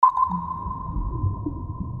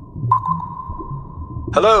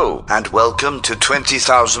Hello, and welcome to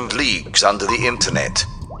 20,000 Leagues Under the Internet.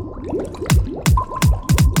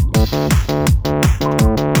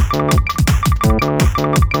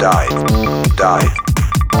 Dive.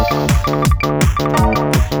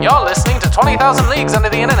 You're listening to 20,000 Leagues Under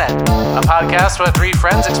the Internet, a podcast where three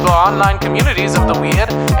friends explore online communities of the weird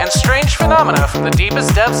and strange phenomena from the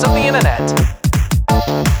deepest depths of the internet.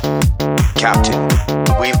 Captain,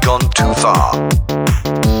 we've gone too far.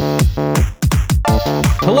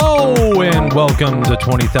 Hello and welcome to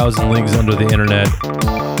 20,000 Leagues Under the Internet.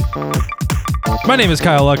 My name is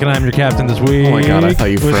Kyle Luck and I'm your captain this week. Oh my god, I thought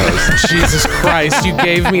you froze. Jesus Christ, you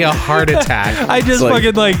gave me a heart attack. I just It's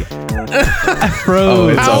fucking I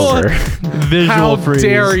froze. It's over. Visual How freeze.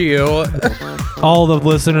 dare you? All the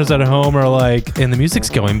listeners at home are like, and the music's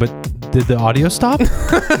going, but did the audio stop?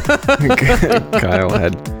 Kyle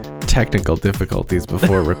had technical difficulties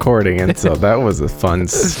before recording, and so that was a fun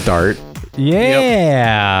start.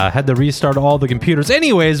 Yeah, had to restart all the computers.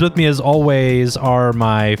 Anyways, with me as always are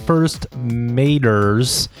my first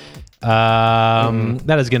maters.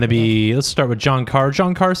 That is going to be, let's start with John Carr.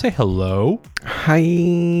 John Carr, say hello.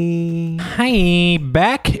 Hi. Hi,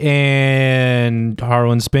 back. And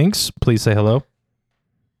Harlan Spinks, please say hello.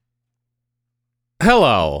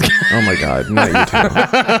 Hello. Oh my god, not you two.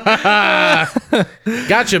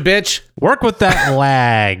 Gotcha, bitch. Work with that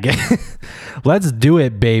lag. Let's do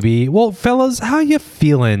it, baby. Well, fellas, how you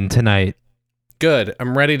feeling tonight? Good.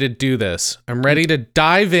 I'm ready to do this. I'm ready to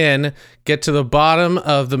dive in, get to the bottom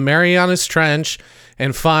of the Marianas Trench,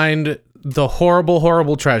 and find the horrible,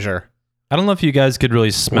 horrible treasure. I don't know if you guys could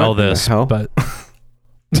really smell What in the this, hell? but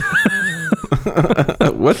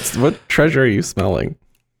What treasure are you smelling?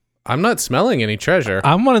 I'm not smelling any treasure.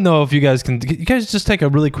 I want to know if you guys can. You guys just take a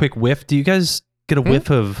really quick whiff. Do you guys get a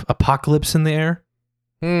whiff of apocalypse in the air?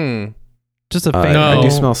 Just a faint. No. I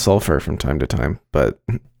do smell sulfur from time to time, but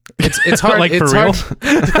It's hard. Like, it's for real?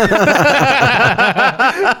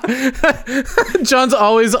 hard. John's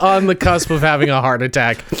always on the cusp of having a heart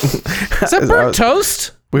attack. Is that burnt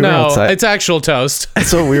toast? We were No, outside. it's actual toast.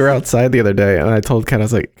 so we were outside the other day, and I told Kat, I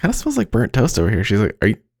was like, kind of smells like burnt toast over here. She's like,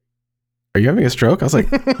 Are you having a stroke? I was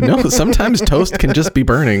like, no, sometimes toast can just be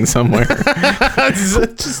burning somewhere.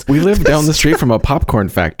 We live down the street from a popcorn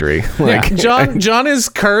factory. Like, John is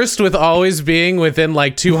cursed with always being within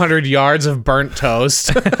like 200 yards of burnt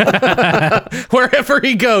toast. Wherever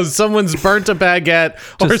he goes, someone's burnt a baguette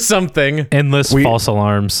or something. Endless false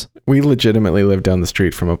alarms. we legitimately live down the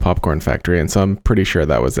street from a popcorn factory, and so I'm pretty sure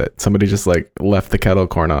that was it. Somebody just like left the kettle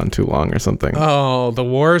corn on too long or something. Oh, the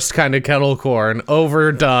worst kind of kettle corn.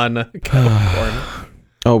 Overdone kettle corn.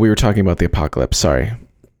 Oh, we were talking about the apocalypse. Sorry.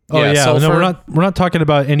 Oh yeah, sulfur. no, we're not talking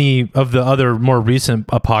about any of the other more recent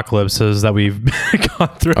apocalypses that we've gone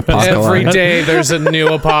through. Every day there's a new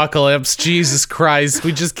apocalypse. Jesus Christ.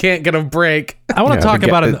 We just can't get a break. I want to talk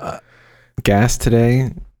about it. Gas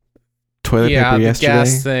today. Toilet Yeah, paper the yesterday.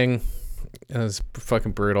 gas thing. That was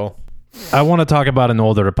fucking brutal. I want to talk about an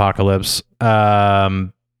older apocalypse,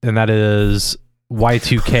 and that is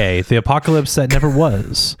Y2K, the apocalypse that never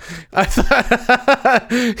was. I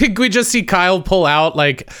thought we just see Kyle pull out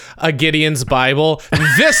like a Gideon's Bible.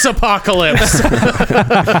 This apocalypse.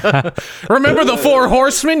 Remember the 4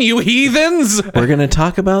 horsemen, you heathens? We're gonna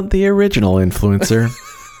talk about the original influencer,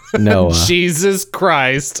 Noah. Jesus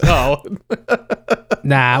Christ. Oh.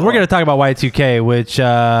 Nah, we're going to talk about Y2K, which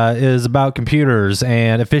is about computers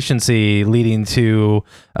and efficiency leading to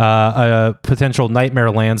a potential nightmare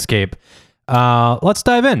landscape. Let's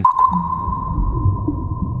dive in.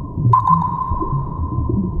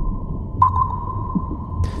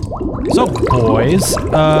 So, boys,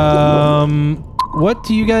 what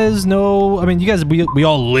do you guys know? I mean, you guys, we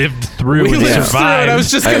all lived through We and lived through it. survived. I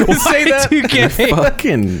was just going to say that. Y2K.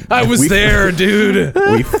 Fucking. I was there, dude.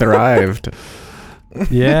 We thrived.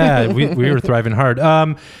 Yeah, we were thriving hard.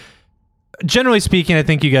 Generally speaking, I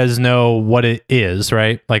think you guys know what it is,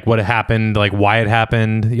 right? Like what happened, like why it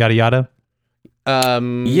happened, yada yada.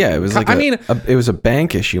 Yeah, it was like it was a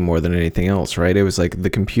bank issue more than anything else, right? It was like the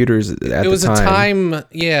computers at the time. It was a time,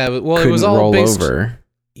 yeah. Well, couldn't it was all roll based. over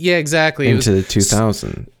Yeah, exactly. It was, into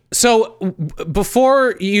 2000. so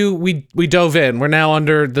before we dove in, we're now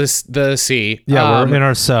under the sea. Yeah, we're in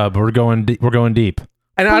our sub. We're going deep.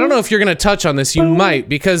 And I don't know if you're going to touch on this. You might,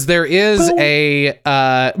 because there is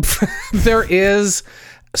there is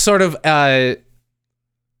sort of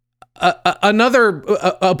another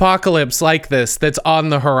apocalypse like this that's on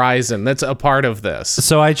the horizon. That's a part of this.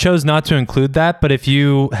 So I chose not to include that, but if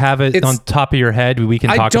you have it on top of your head, we can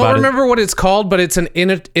talk about it. I don't remember what it's called, but it's an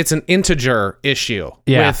integer issue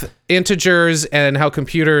with integers and how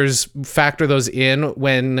computers factor those in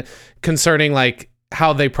when concerning like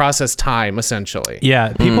how they process time, essentially.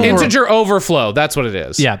 Yeah, people were, Integer overflow, that's what it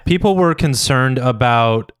is. yeah, people were concerned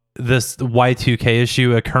about this Y2K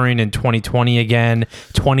issue occurring in 2020 again,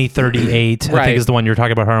 2038, I Right. think is the one you're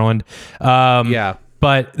talking about, Harland. Yeah.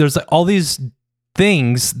 But there's like all these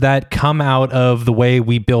things that come out of the way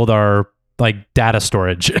we build our like data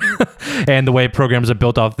storage and the way programs are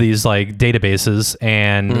built off these like databases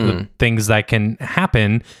and the things that can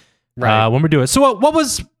happen when we do it. So what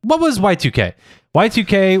was Y2K?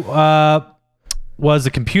 Y2K was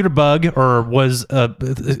a computer bug, or was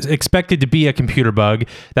expected to be a computer bug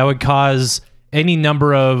that would cause any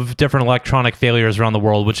number of different electronic failures around the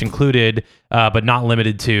world, which included, but not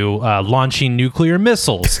limited to, launching nuclear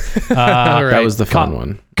missiles. That was the fun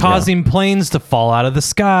one. Causing planes to fall out of the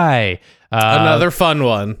sky. Another fun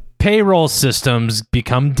one. Payroll systems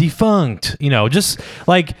become defunct. You know, just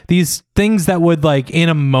like these things that would, like, in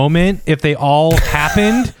a moment, if they all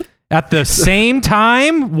happened at the same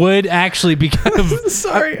time, would actually be kind of...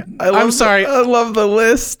 Sorry. I'm sorry. I love the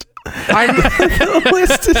list. The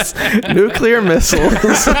list is nuclear missiles,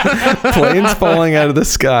 planes falling out of the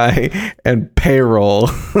sky, and payroll.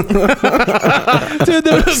 Dude,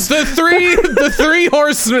 the three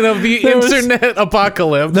horsemen of the internet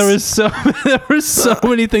apocalypse. there were so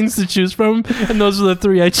many things to choose from, and those are the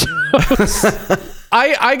three I chose.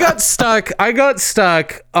 I got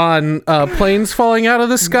stuck on planes falling out of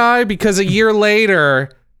the sky because a year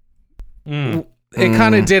later it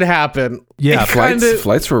kind of did happen. Yeah,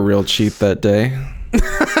 Flights were real cheap that day.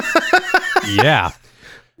 Yeah.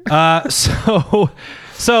 So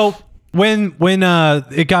when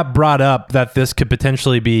it got brought up that this could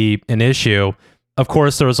potentially be an issue, of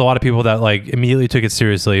course there was a lot of people that like immediately took it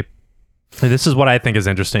seriously. And this is what I think is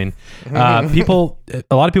interesting. A lot of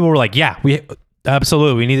people were like, "Yeah, we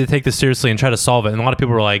need to take this seriously and try to solve it." And a lot of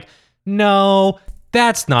people were like, "No,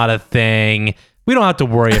 that's not a thing. We don't have to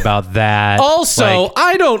worry about that." Also, Like,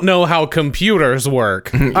 I don't know how computers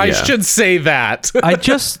work. I should say that. I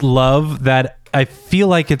just love that. I feel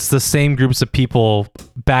like it's the same groups of people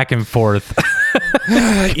back and forth.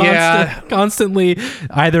 Constantly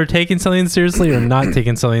either taking something seriously or not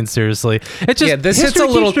taking something seriously. It's just this hits history a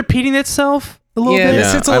little keeps repeating itself a little bit.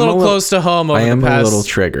 This hits a I'm little close to home over I am the past. a little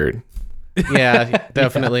triggered. Yeah,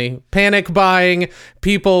 definitely. Panic buying,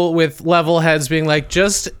 people with level heads being like,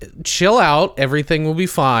 just chill out, everything will be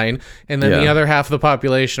fine. And then the Yeah. other half of the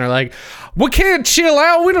population are like, we can't chill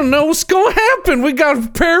out, we don't know what's going to happen. We got to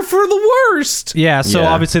prepare for the worst. Yeah, so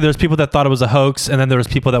Yeah. obviously there's people that thought it was a hoax, and then there was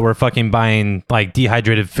people that were fucking buying like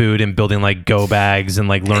dehydrated food and building like go bags and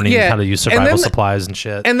like learning Yeah, how to use and survival then- supplies and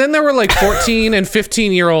shit. And then there were like 14 and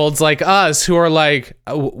 15-year-olds like us who are like,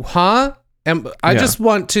 huh? And I just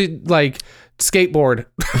want to like skateboard.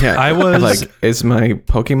 Yeah, I was- like, is my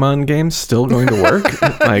Pokemon game still going to work?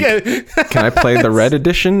 Like, can I play the red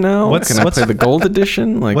edition now? Can I play the gold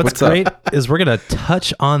edition? Like, What's what's great up? is we're gonna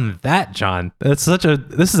touch on that, John. This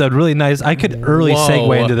is a really nice. I could early Whoa.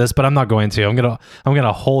 segue into this, but I'm not going to. I'm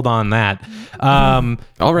gonna hold on that.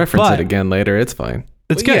 I'll reference but- it again later. It's fine.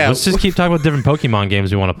 It's good. Yeah. Let's just keep talking about different Pokemon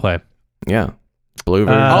games we want to play. Yeah, Blue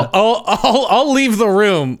Bird. I'll leave the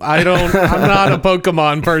room. I'm not a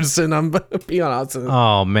Pokemon person. I'm being honest.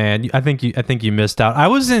 Oh man, I think you missed out. I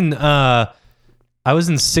was in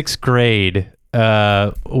 6th grade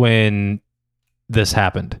when this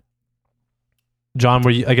happened. John,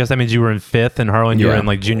 were you? I guess that means you were in 5th, and Harlan, you were Yeah. in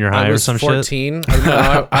like junior high I or was some 14. shit.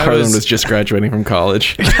 No, I Harlan was was just graduating from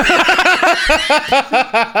college.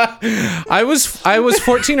 I was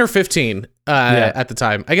 14 or 15 at the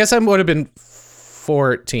time. I guess I would have been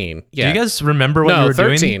 14. Yeah. Do you guys remember what No, you were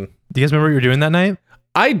 13. doing? Do you guys remember what you were doing that night?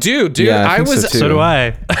 I do, dude. Yeah, I I think was so, too. So do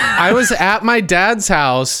I. I was at my dad's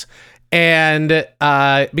house, and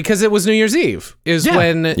because it was New Year's Eve is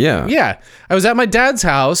when Yeah. I was at my dad's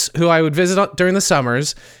house, who I would visit during the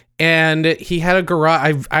summers, and he had a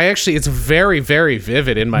garage. I actually, it's very, very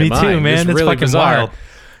vivid in my Me mind. too, man. It's really fucking bizarre. wild.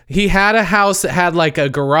 He had a house that had like a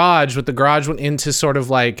garage, but the garage went into sort of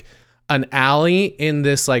like an alley in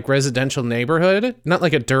this like residential neighborhood, not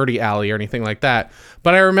like a dirty alley or anything like that.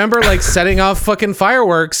 But I remember like setting off fucking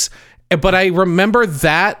fireworks. But I remember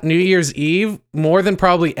that New Year's Eve more than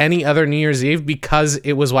probably any other New Year's Eve because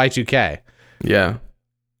it was Y2K. Yeah.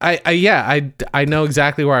 I know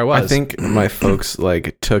exactly where I was. I think my folks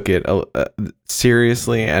like took it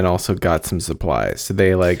seriously and also got some supplies. So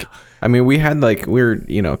they like, I mean, we had like, we're,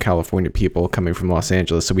 California people coming from Los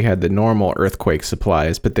Angeles. So we had the normal earthquake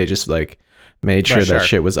supplies, but they just like made sure that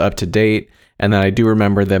shit was up to date. And then I do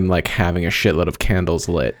remember them like having a shitload of candles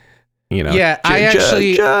lit, Yeah, I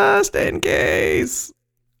actually just in case.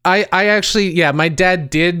 I actually, yeah, my dad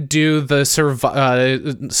did do the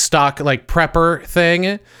stock like prepper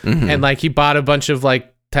thing, and like he bought a bunch of like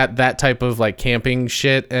that type of like camping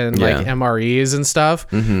shit and like MREs and stuff,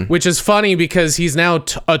 which is funny because he's now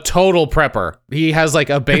a total prepper. He has like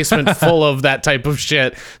a basement full of that type of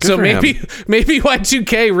shit. So maybe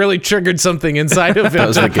Y2K really triggered something inside of him. That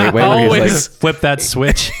was the gateway where he was like, Flip that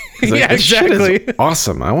switch. he's like, yeah, this shit exactly. is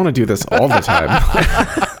awesome. I want to do this all the time.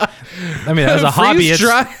 I mean, as a hobby, it's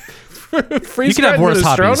freeze you can have worse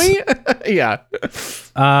hobbies. Yeah.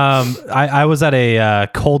 I was at a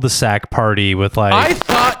cul-de-sac party with like I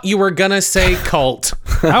thought you were gonna say cult.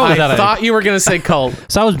 I thought you were gonna say cult.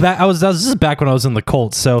 So I was back. This is back when I was in the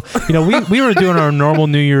cult. So we were doing our normal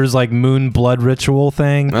New Year's like moon blood ritual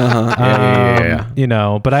thing.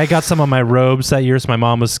 Yeah. But I got some on my robes that year, so my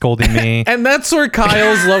mom was scolding me. And that's where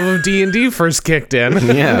Kyle's love of D&D first kicked in.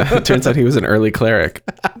 Yeah, it turns out he was an early cleric.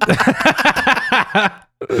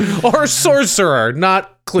 Or sorcerer,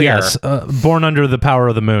 not clear. Yes, born under the power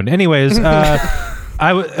of the moon. Anyways,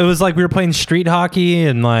 it was like we were playing street hockey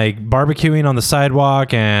and like barbecuing on the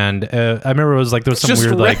sidewalk, and I remember it was like there was some Just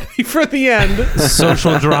weird ready like for the end.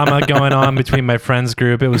 social drama going on between my friends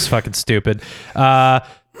group. It was fucking stupid. But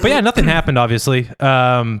yeah, nothing happened, obviously.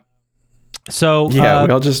 So we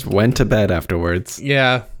all just went to bed afterwards.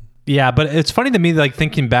 Yeah. Yeah, but it's funny to me, like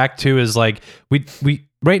thinking back to is like we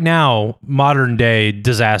right now, modern day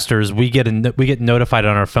disasters, we get notified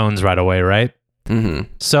on our phones right away, right?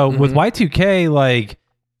 Mm-hmm. So with Y2K, like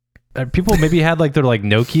people maybe had like their like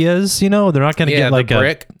Nokias, they're not going to get like the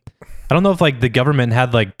brick. I don't know if like the government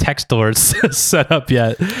had like text alerts set up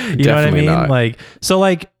yet. You know what I mean? Not. Like, so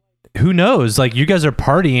like, who knows? Like you guys are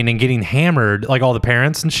partying and getting hammered, like all the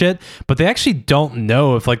parents and shit, but they actually don't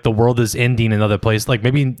know if like the world is ending in other places. Like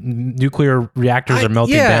maybe nuclear reactors are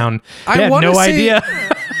melting down. They have no idea.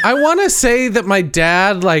 I want to say that my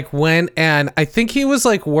dad like went, and I think he was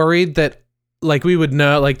like worried that like we would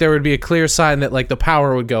know, like there would be a clear sign that like the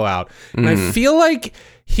power would go out. And I feel like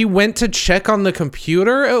he went to check on the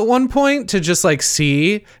computer at one point to just like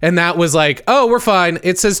see, and that was like, oh, we're fine.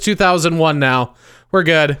 It says 2001 now. We're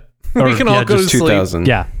good. We can all go to sleep. 2000.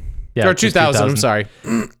 Yeah. Or 2000, I'm sorry.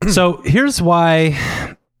 So here's why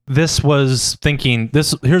here's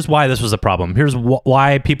why this was a problem. Here's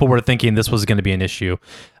why people were thinking this was going to be an issue,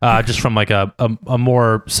 just from like a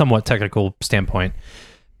more somewhat technical standpoint.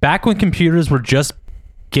 Back when computers were just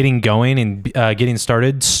getting going and getting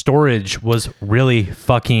started, storage was really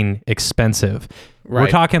fucking expensive. Right. We're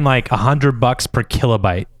talking like $100 per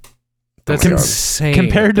kilobyte. That's insane.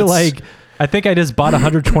 Compared to like, I think I just bought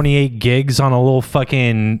 128 gigs on a little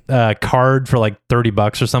fucking card for like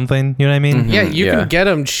 $30 or something. You know what I mean? Yeah, you can get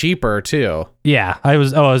them cheaper too. Yeah, I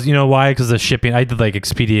was you know why? Because the shipping. I did like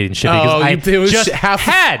expediting shipping because I just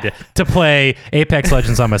had to play Apex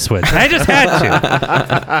Legends on my Switch. I just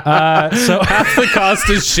had to. So half the cost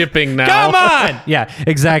is shipping now. Come on. Yeah,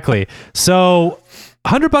 exactly. So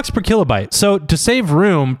 $100 per kilobyte. So to save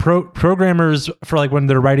room, programmers for like when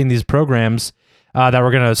they're writing these programs that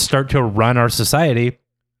were going to start to run our society,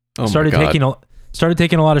 started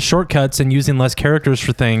taking a lot of shortcuts and using less characters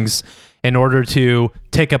for things in order to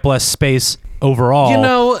take up less space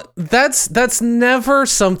overall. That's never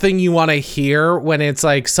something you want to hear when it's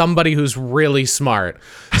like somebody who's really smart.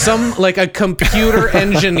 Some like a computer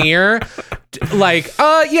engineer like,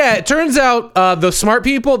 it turns out the smart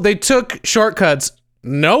people, they took shortcuts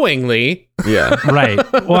knowingly. Yeah. Right.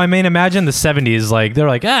 Well, I mean, imagine the 70s, like they're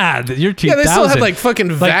like, you're 2000. Yeah, they still had like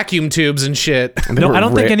fucking vacuum tubes and shit. I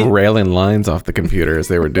don't think railing lines off the computer as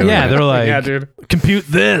they were doing it. They're like, yeah, dude, compute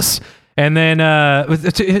this. And then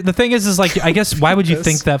the thing is like, I guess, why would you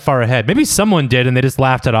think that far ahead? Maybe someone did and they just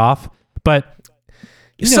laughed it off. But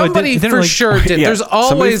somebody for sure did. Yeah, there's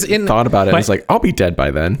always thought about it. And it's like, I'll be dead by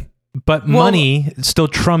then. But money still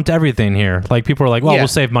trumped everything here. Like people are like, well, we'll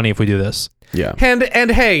save money if we do this. Yeah.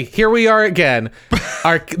 And hey, here we are again.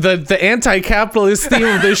 The anti-capitalist theme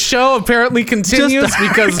of this show apparently continues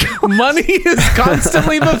because money is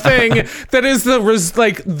constantly the thing that is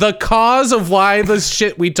the cause of why the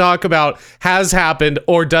shit we talk about has happened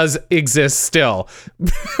or does exist still.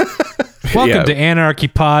 Welcome to Anarchy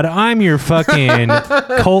Pod. I'm your fucking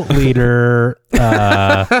cult leader.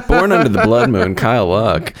 Born under the blood moon, Kyle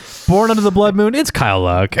Luck. Born under the blood moon, it's Kyle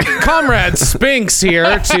Luck. Comrade Spinks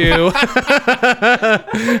here to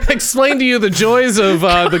explain to you the joys of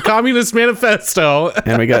the Communist Manifesto.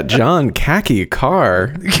 And we got John Khaki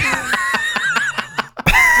Carr.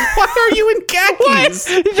 Why are you in khakis?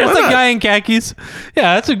 He's just a guy in khakis.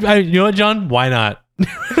 Yeah, you know what, John? Why not?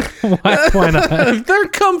 Why not? They're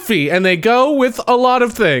comfy and they go with a lot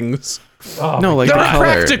of things. No, like They're the a color.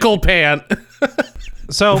 practical pant.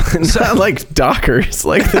 So It's not like Dockers,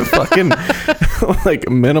 like the fucking like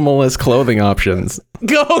minimalist clothing options.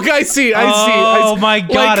 Go, I see. oh my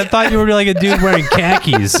god! I thought you were like a dude wearing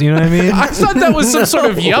khakis. You know what I mean? I thought that was some sort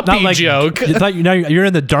of yuppie Not like joke. You thought you're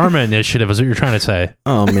in the Dharma Initiative, is what you're trying to say.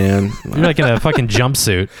 Oh man, You're like in a fucking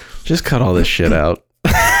jumpsuit. just cut all this shit out.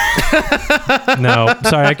 No,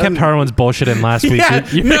 sorry, I kept Harlan's bullshit in last week. Yeah,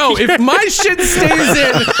 no, if my shit stays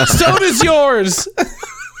in, so does yours.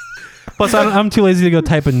 Plus, I'm too lazy to go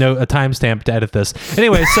type a timestamp to edit this.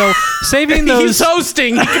 Anyway, so saving He's those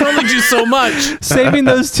hosting. He can only do so much. saving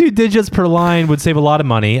those 2 digits per line would save a lot of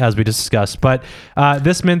money, as we discussed. But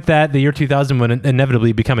this meant that the year 2000 would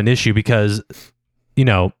inevitably become an issue because,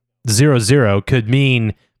 00 could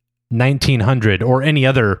mean 1900 or any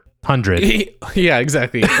other 100. Yeah,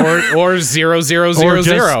 exactly. Or 0000. Or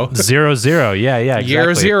just 00. Yeah, exactly.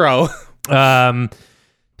 Year zero.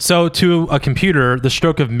 So to a computer, the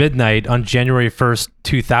stroke of midnight on January 1st,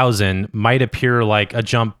 2000 might appear like a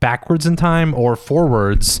jump backwards in time or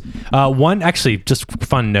forwards. Just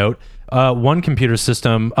fun note, one computer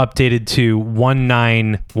system updated to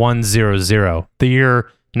 19100, the year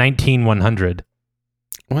 19100.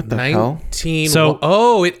 What the hell? 19.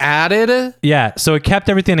 So- it added? Yeah, so it kept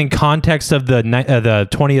everything in context of the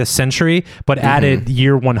 20th century, but added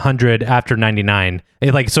year 100 after 99.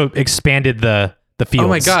 It so it expanded the fields. Oh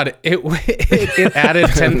my god, it added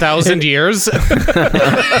 10,000 years.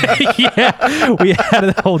 Yeah, we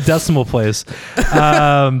added a whole decimal place.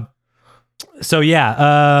 So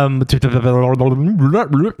yeah,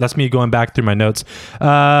 that's me going back through my notes.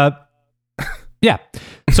 Yeah.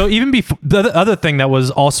 So even before, the other thing that was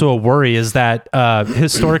also a worry is that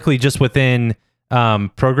historically, just within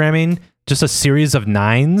programming, just a series of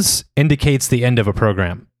 9s indicates the end of a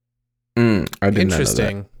program. I didn't know that.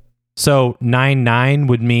 Interesting. So 99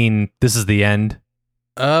 would mean this is the end.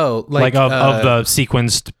 Oh, of the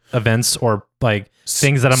sequenced events or like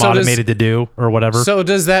things that I'm automated to do or whatever. So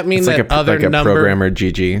does that mean It's that like a other number? programmer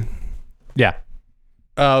GG. Yeah.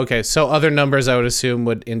 Oh, okay. So other numbers, I would assume,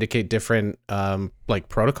 would indicate different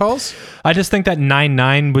protocols. I just think that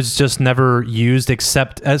 99 was just never used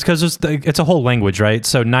except as because it's a whole language, right?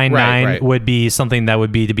 So 99 Right. would be something that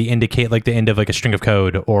would be to indicate like the end of like a string of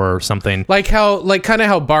code or something. Like kind of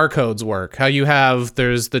how barcodes work. How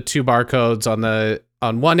there's the 2 barcodes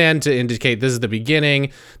on one end to indicate this is the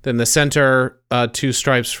beginning, then the center 2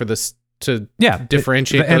 stripes for this to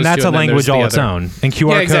differentiate. And those that's two, a then language there's the all its other. own. And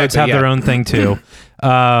QR codes have their own thing too.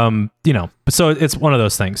 So it's one of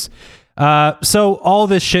those things. So all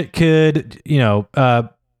this shit could,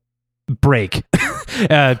 break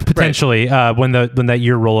potentially when that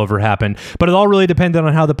year rollover happened. But it all really depended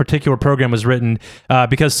on how the particular program was written,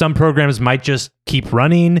 because some programs might just keep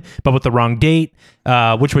running, but with the wrong date,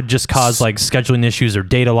 which would just cause like scheduling issues or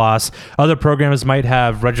data loss. Other programs might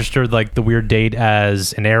have registered like the weird date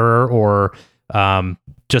as an error or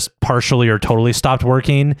just partially or totally stopped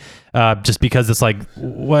working, just because it's like,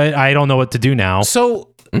 what? I don't know what to do now. So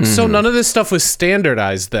none of this stuff was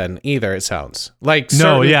standardized then either, it sounds. Like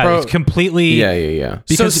it's completely Yeah.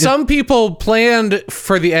 So some people planned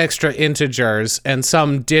for the extra integers and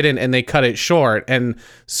some didn't, and they cut it short, and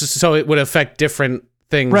so it would affect different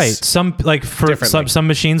things. Right. Some like for some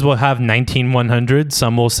machines will have 19100,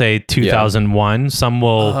 some will say 2001, some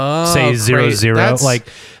will say 00. Like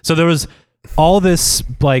so there was all this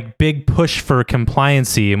like big push for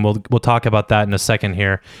compliancy, and we'll talk about that in a second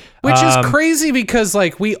here. Which is crazy because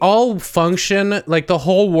like we all function, like the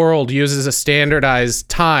whole world uses a standardized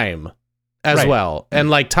time as well, and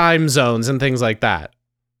like time zones and things like that.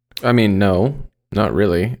 I mean, no, not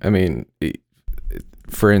really. I mean,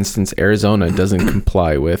 for instance, Arizona doesn't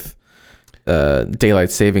comply with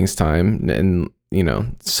daylight savings time, and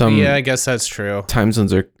some I guess that's true. time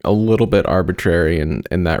zones are a little bit arbitrary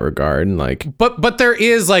in that regard, and like but there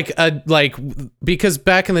is because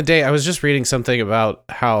back in the day I was just reading something about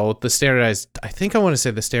how the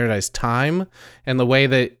standardized time and the way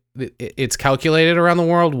that it's calculated around the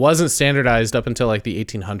world wasn't standardized up until like the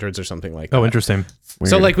 1800s or something like that. Oh, interesting.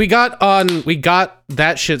 So like we got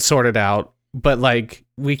that shit sorted out, but like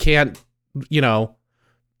we can't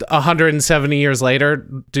 170 years later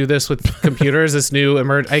do this with computers. This new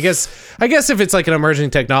I guess if it's like an emerging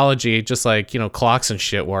technology, just like clocks and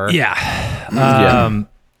shit work.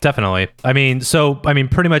 Definitely. I mean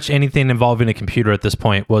pretty much anything involving a computer at this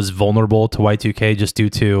point was vulnerable to Y2K just due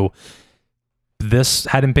to this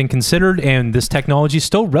hadn't been considered, and this technology is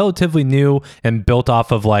still relatively new and built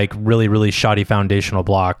off of like really, really shoddy foundational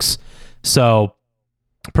blocks. So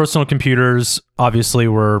personal computers obviously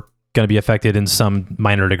were going to be affected in some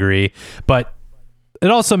minor degree, but it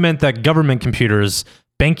also meant that government computers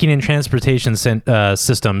banking and transportation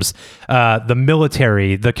systems, the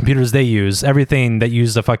military, the computers they use, everything that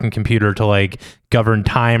uses a fucking computer to like govern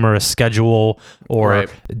time or a schedule or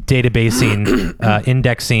databasing,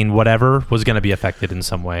 indexing, whatever was going to be affected in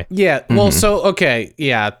some way. Yeah. Well, so, okay.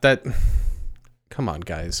 Yeah. Come on,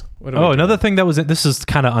 guys. What are we doing? Another thing that was, this is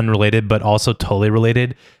kind of unrelated, but also totally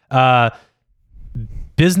related.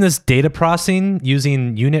 Business data processing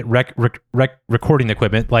using unit recording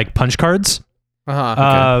equipment like punch cards.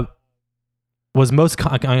 Was most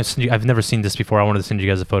I've never seen this before. I wanted to send you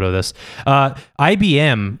guys a photo of this.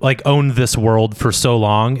 IBM like owned this world for so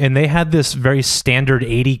long, and they had this very standard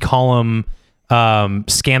 80 column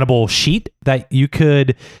scannable sheet that you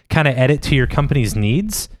could kind of edit to your company's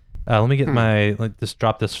needs. Let me get just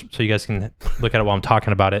drop this so you guys can look at it while I'm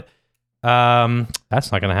talking about it.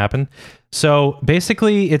 That's not going to happen. So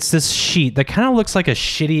basically it's this sheet that kind of looks like a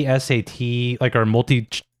shitty SAT, like our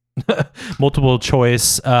multiple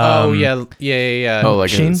choice. Yeah. Oh, like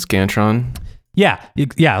machine? a Scantron. Yeah,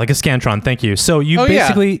 like a Scantron. Thank you. So you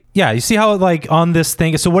basically, you see how like on this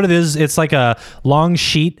thing. So what it is, it's like a long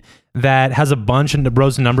sheet that has a bunch of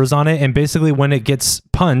rows of numbers on it, and basically when it gets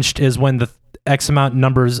punched is when the X amount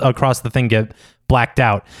numbers across the thing get blacked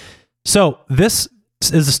out. So this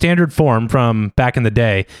is a standard form from back in the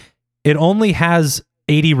day. It only has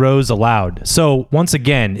 80 rows allowed. So once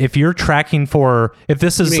again, if you're tracking if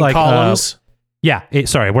this is like columns,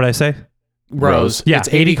 sorry, what did I say? Rows. Yeah, it's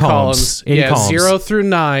 80 columns. 80 columns. 0 through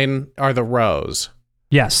 9 are the rows.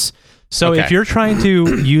 Yes. So Okay. if you're trying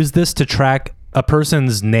to use this to track a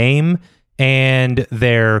person's name and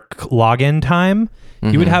their login time,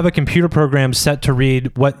 you would have a computer program set to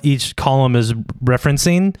read what each column is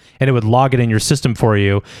referencing, and it would log it in your system for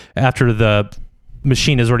you after the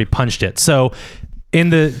machine has already punched it. So in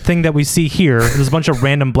the thing that we see here, there's a bunch of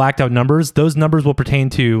random blacked out numbers. Those numbers will pertain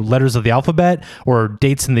to letters of the alphabet or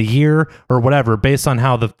dates in the year or whatever, based on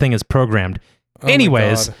how the thing is programmed.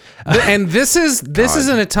 Anyways, And this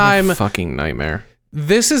isn't a time. Fucking nightmare.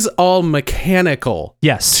 This is all mechanical.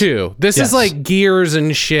 Yes. Too. This Yes. is like gears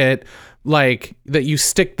and shit, like that you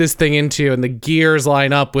stick this thing into, and the gears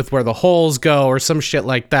line up with where the holes go, or some shit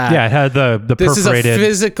like that. yeah, it had the This perforated. is a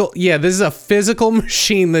physical. Yeah, this is a physical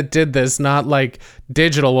machine that did this, not like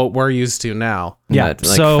digital, what we're used to now. Yeah, That,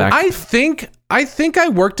 like, so fact- I think I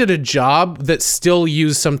worked at a job that still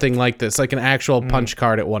used something like this, like an actual punch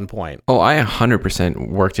card at one point. Oh, I 100%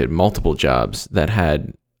 worked at multiple jobs that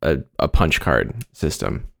had a punch card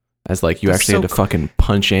system. As like you That's actually so had to fucking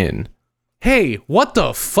punch in. Hey, what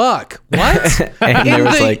the fuck? What? And there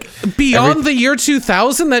was like beyond the year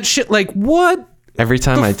 2000, that shit, like what? every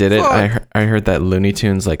time I did it, fuck? I heard that Looney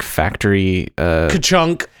Tunes like factory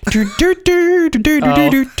Ka-chunk. and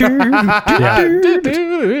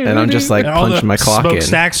I'm just like all punching the my clock in.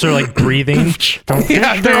 smokestacks are like breathing.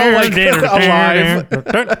 Yeah, they're all like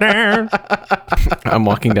alive. I'm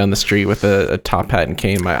walking down the street with a top hat and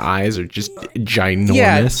cane. My eyes are just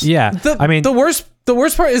ginormous. Yeah, I mean, the worst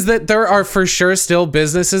part is that there are for sure still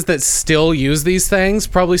businesses that still use these things,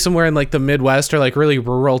 probably somewhere in like the Midwest or like really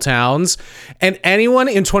rural towns. And anyone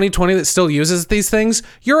in 2020 that still uses these things,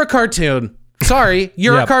 you're a cartoon. Sorry,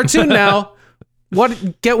 you're a Yep. cartoon now.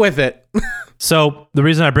 Get with it. so the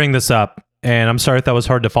reason I bring this up, and I'm sorry if that was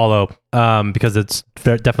hard to follow, because it's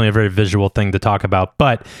definitely a very visual thing to talk about.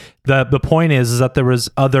 But the point is that there was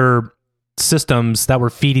other systems that were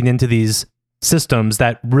feeding into these systems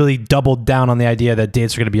that really doubled down on the idea that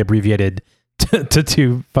dates are going to be abbreviated to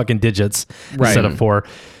 2 fucking digits instead of 4.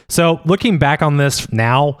 So looking back on this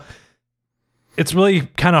now, it's really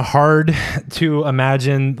kind of hard to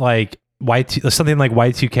imagine like something like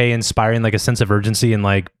Y2K inspiring like a sense of urgency in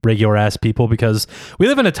like regular ass people, because we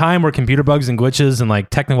live in a time where computer bugs and glitches and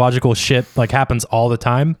like technological shit like happens all the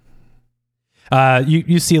time.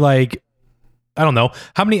 You see like, I don't know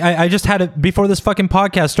how many. I just had it before this fucking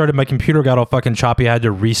podcast started. My computer got all fucking choppy. I had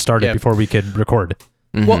to restart it before we could record.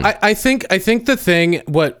 Well, I think the thing,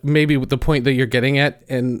 what maybe the point that you're getting at,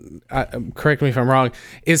 and correct me if I'm wrong,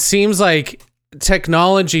 it seems like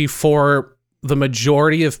technology for the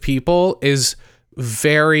majority of people is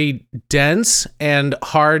very dense and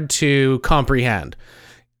hard to comprehend.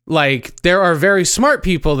 Like there are very smart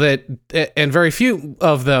people that, and very few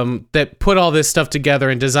of them that put all this stuff together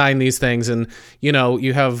and design these things. And, you know,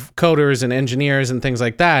 you have coders and engineers and things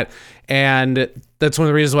like that. And that's one of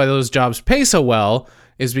the reasons why those jobs pay so well,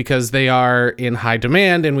 is because they are in high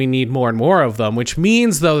demand and we need more and more of them, which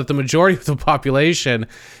means though that the majority of the population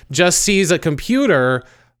just sees a computer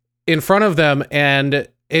in front of them and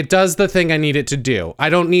it does the thing I need it to do. I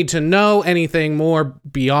don't need to know anything more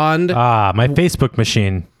beyond. My Facebook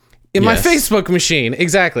machine. In my Yes. Facebook machine,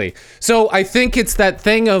 exactly. So I think it's that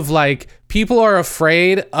thing of like people are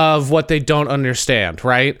afraid of what they don't understand,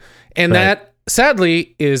 right? And that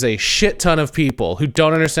sadly is a shit ton of people who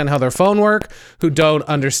don't understand how their phone work, who don't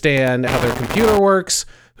understand how their computer works,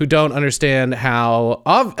 who don't understand how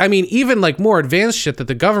even like more advanced shit that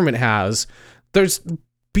the government has. There's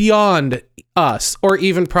beyond us, or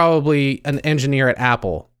even probably an engineer at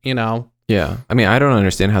Apple, you know? Yeah. I mean, I don't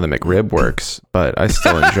understand how the McRib works, but I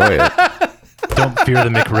still enjoy it. Don't fear the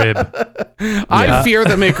McRib. I fear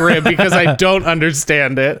the McRib because I don't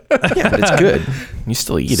understand it. Yeah, but it's good. You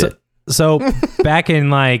still eat it. So back in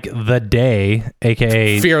like the day,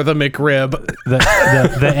 aka Fear the McRib.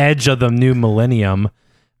 the edge of the new millennium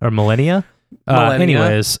or millennia. Millennia.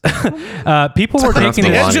 Anyways, people were taking The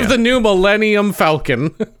this, edge of the new Millennium Falcon.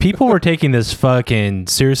 people were taking this fucking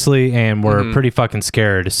seriously and were pretty fucking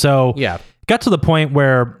scared. So Yeah. got to the point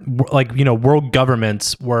where like, you know, world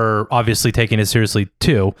governments were obviously taking it seriously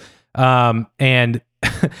too. And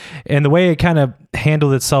and the way it kind of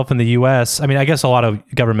handled itself in the US, I mean, I guess a lot of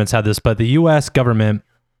governments had this, but the US government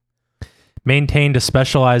maintained a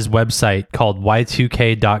specialized website called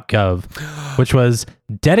y2k.gov, which was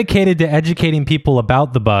dedicated to educating people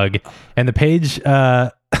about the bug. And the page, I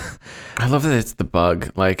love that it's the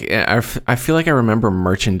bug. Like, I feel like I remember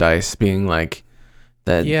merchandise being like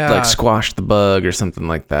that, like squash the bug or something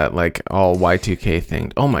like that, like all Y2K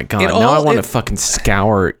thinged. Oh my god! Now I want to fucking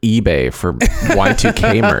scour eBay for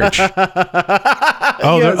Y2K merch.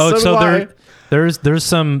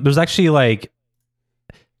 there's actually like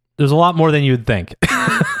there's a lot more than you'd think.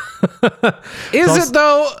 Is it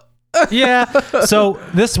though? Yeah. So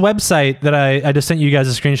this website that I just sent you guys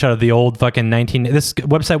a screenshot of the old fucking this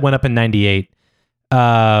website went up in 98.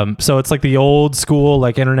 So it's like the old school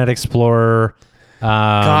like Internet Explorer.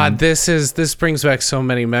 God, this brings back so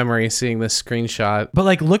many memories seeing this screenshot. But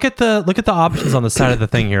like look at the options on the side of the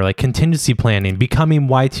thing here, like contingency planning, becoming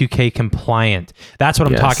Y2K compliant. That's what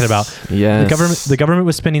I'm talking about. Yes. The government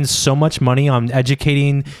was spending so much money on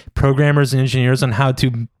educating programmers and engineers on how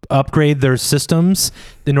to upgrade their systems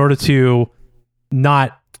in order to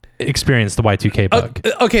not experience the Y2K bug.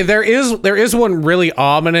 Okay, there is one really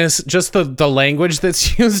ominous, just the language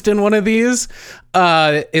that's used in one of these.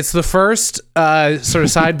 It's the first sort of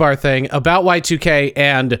sidebar thing about Y2K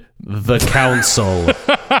and the council.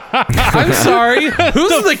 I'm sorry,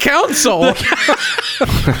 who's the council?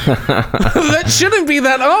 That shouldn't be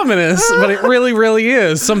that ominous, but it really, really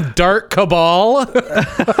is. Some dark cabal.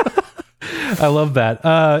 I love that.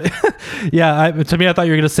 To me, I thought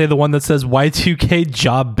you were going to say the one that says Y2K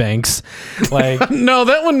job banks. Like, No,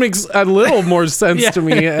 that one makes a little more sense to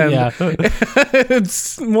me. And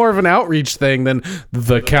it's more of an outreach thing than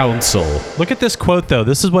the council. Look at this quote, though.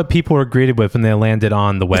 This is what people were greeted with when they landed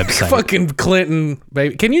on the website. Fucking Clinton,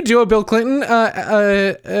 baby. Can you do a Bill Clinton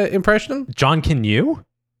impression? John, can you?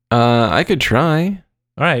 I could try.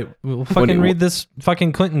 All right. We'll fucking read this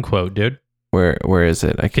fucking Clinton quote, dude. Where is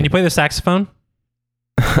it? Can you play the saxophone?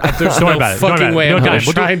 There's Don't worry no about it. fucking way I'm No going time.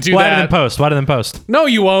 to try and do We'll add it in that. post. We'll add it in post. No,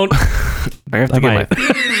 you won't. I have to gotta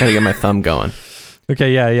get my thumb going.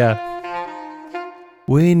 Okay, yeah.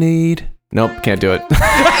 We need. Nope, can't do it.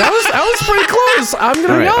 That was pretty close. I'm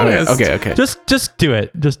going to be honest. Okay. Just do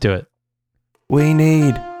it. Just do it. We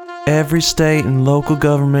need every state and local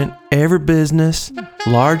government, every business,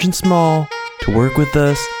 large and small, to work with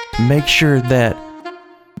us to make sure that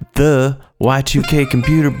the Y2K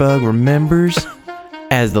computer bug remembers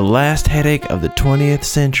as the last headache of the 20th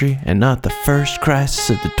century and not the first crisis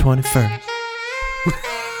of the 21st.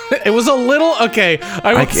 It was a little, okay,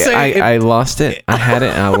 I would say I lost it. I had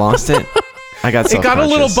it and I lost it. I got it got a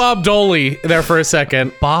little self-conscious. Bob Doley there for a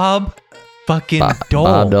second. Bob fucking Dole.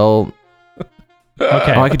 Bob Dole.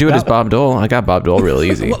 Okay. Oh, I could do it as Bob Dole. I got Bob Dole real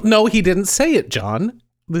easy. Well, no, he didn't say it, John.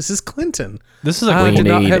 This is Clinton. This is a I We did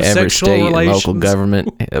not need have every sexual state and local relations.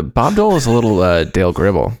 government. Bob Dole is a little Dale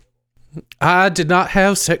Gribble. I did not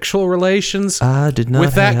have sexual relations I did not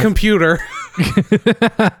with that have- computer.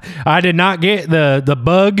 I did not get the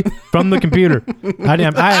bug from the computer. I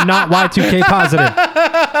am not Y2K positive.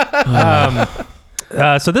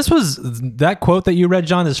 So this was that quote that you read,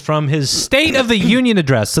 John, is from his State of the Union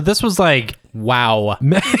address. So this was like Wow.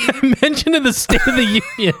 mentioned in the State of the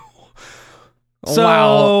Union. So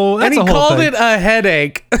Wow. that's And he a whole called thing. it a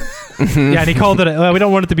headache. Yeah, and he called it. We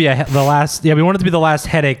don't want it to be the last. Yeah, we want it to be the last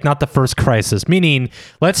headache, not the first crisis. Meaning,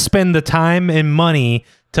 let's spend the time and money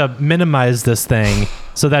to minimize this thing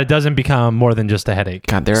so that it doesn't become more than just a headache.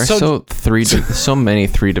 God, there are so many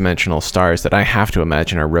three-dimensional stars that I have to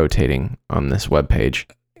imagine are rotating on this webpage.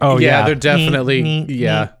 Oh yeah, they're definitely,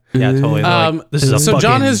 yeah. Yeah, totally. They're like, this is a so fucking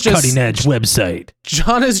John has just- cutting edge website.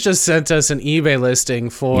 John has just sent us an eBay listing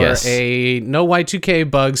for Yes. a no Y2K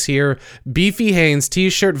bugs here, Beefy Haynes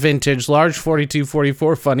t-shirt vintage, large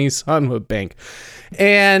 4244 funny Sunwood Bank.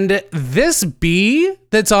 And this bee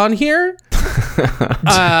that's on here,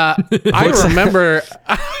 I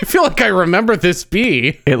feel like I remember this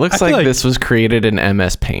bee. It looks feel like like- this was created in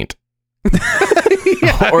MS Paint.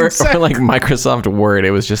 or like Microsoft Word.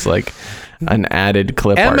 It was just like an added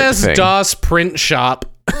clip art thing. MS-DOS print shop.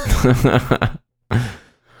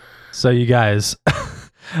 So you guys,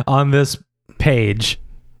 on this page,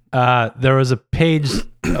 there was a page.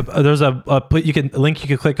 There's a link you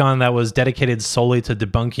could click on that was dedicated solely to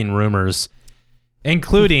debunking rumors,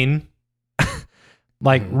 including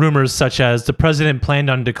like rumors such as the president planned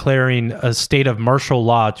on declaring a state of martial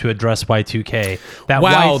law to address Y2K. That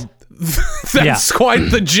Wow. That's quite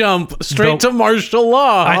the jump straight to martial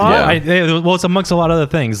law. huh? Well, it's amongst a lot of other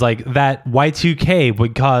things like that. Y2K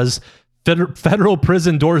would cause federal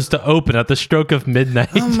prison doors to open at the stroke of midnight.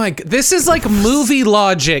 Oh my god, this is like movie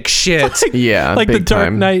logic shit. Yeah, like the big Dark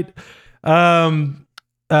time. Knight.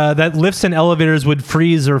 That lifts and elevators would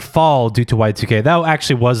freeze or fall due to Y2K. That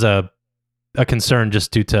actually was a concern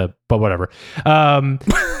just due to, but whatever.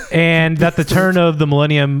 And that the turn of the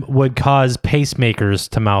millennium would cause pacemakers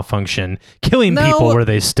to malfunction, killing No. people where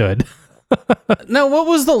they stood. Now, what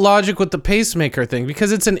was the logic with the pacemaker thing?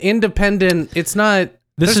 Because it's an independent. It's not.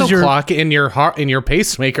 This There's is no your- clock in your heart in your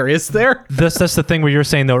pacemaker, is there? That's the thing where you were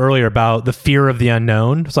saying though earlier about the fear of the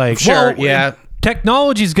unknown. It's like, Sure, well, yeah.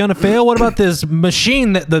 technology's gonna fail. What about this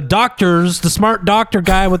machine that the smart doctor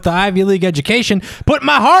guy with the Ivy League education, put in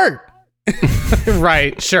my heart?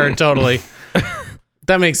 Right. Sure. Totally.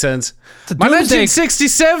 That makes sense. My doomsday-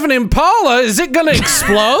 1967 Impala, is it going to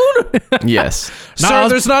explode? Yes. Sir,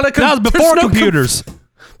 there's not a that was before computers.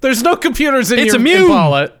 There's no computers in It's your immune.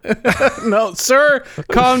 Impala. No, sir,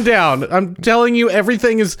 calm down. I'm telling you,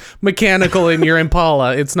 everything is mechanical in your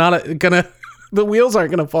Impala. It's not the wheels aren't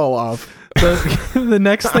gonna fall off. The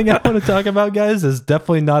next thing I want to talk about, guys, is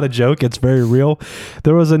definitely not a joke. It's very real.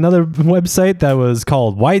 There was another website that was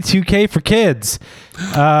called Y2K for Kids,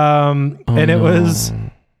 and it was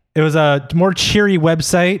a more cheery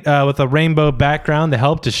website with a rainbow background to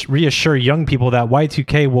help to reassure young people that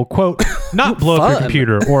Y2K will, quote, not blow up your Fun.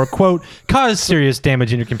 computer, or, quote, cause serious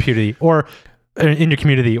damage in your community, or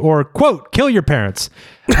quote, kill your parents.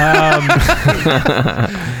 We're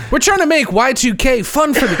trying to make Y2K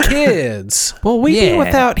fun for the kids. Will we Yeah. be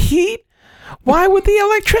without heat? Why would the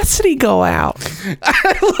electricity go out?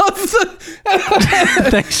 I love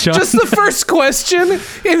Thanks, Sean. just the first question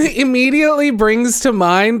immediately brings to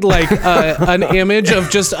mind like an image of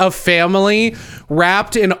just a family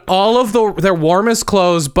wrapped in all of their warmest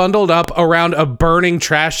clothes, bundled up around a burning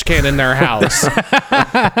trash can in their house.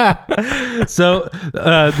 So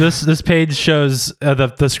this page shows the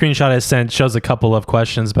screenshot I sent shows a couple of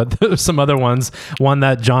questions, but there's some other ones. One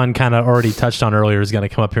that John kind of already touched on earlier is going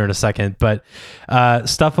to come up here in a second. But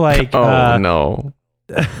stuff like No.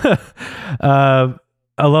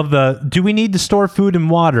 I love do we need to store food and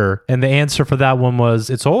water? And the answer for that one was,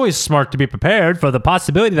 it's always smart to be prepared for the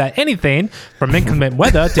possibility that anything from inclement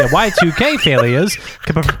weather to Y2K failures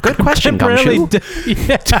Good question, temporarily Gumshoe.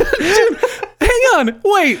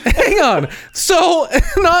 Hang on. So,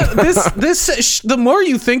 not this. The more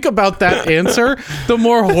you think about that answer, the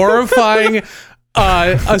more horrifying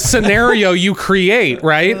a scenario you create.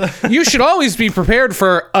 Right? You should always be prepared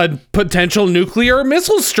for a potential nuclear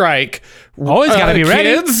missile strike. Always got to be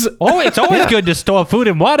ready. Kids. Oh, it's always good to store food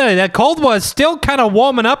and water. That cold war is still kind of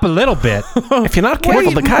warming up a little bit. If you're not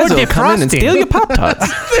careful, the Kaiser will come in and defrosting. steal your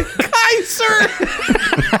Pop-Tarts.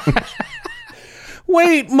 Kaiser.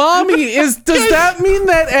 Wait, mommy, does that mean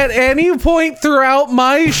that at any point throughout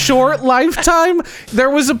my short lifetime there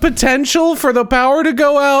was a potential for the power to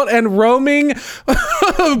go out and roaming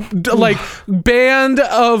like band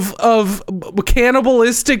of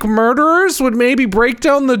cannibalistic murderers would maybe break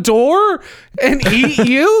down the door and eat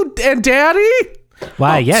you and daddy?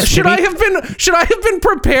 Why, yes. Should Jimmy. I have been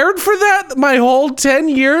prepared for that my whole 10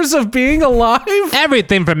 years of being alive?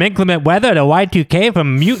 Everything from inclement weather to Y2K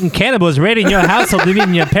from mutant cannibals raiding your household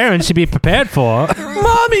leaving your parents should be prepared for.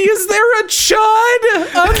 Mommy, is there a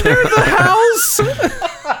chud under the house?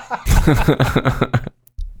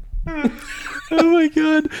 Oh my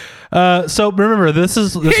god. So remember, this Here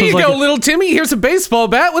was you like go, little Timmy. Here's a baseball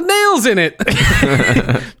bat with nails in it.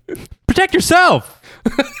 protect yourself.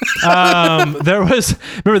 Remember,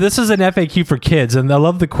 this is an FAQ for kids, and I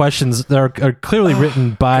love the questions that are clearly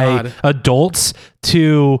written by God. adults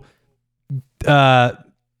to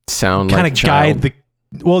Sound kind like of a guide child. the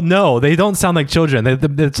Well, no, they don't sound like children.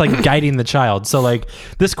 It's like guiding the child. So like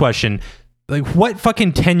this question, like what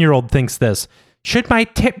fucking 10-year-old thinks this? Should my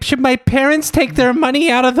parents take their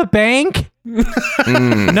money out of the bank?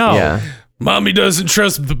 No. Yeah. Mommy doesn't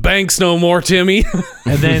trust the banks no more, Timmy.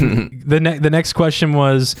 And then the next question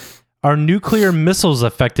was, are nuclear missiles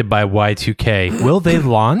affected by Y2K? Will they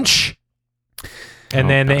launch? And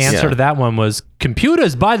then the answer to that one was,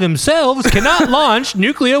 computers by themselves cannot launch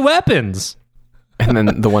nuclear weapons. And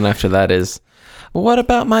then the one after that is, what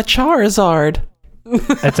about my Charizard?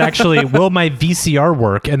 It's actually, will my VCR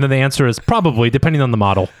work? And then the answer is probably, depending on the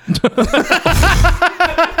model.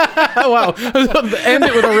 Wow. End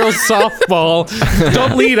it with a real softball.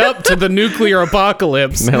 Don't lead up to the nuclear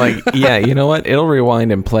apocalypse. They're like, yeah, you know what? It'll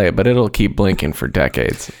rewind and play, but it'll keep blinking for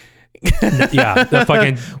decades. Yeah, the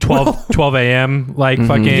fucking 12 a.m. like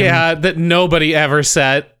fucking. Yeah, that nobody ever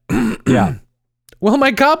said. Yeah. Will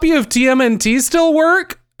my copy of TMNT still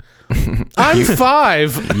work? I'm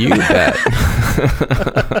 5. You bet.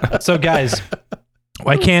 So guys,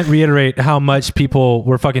 I can't reiterate how much people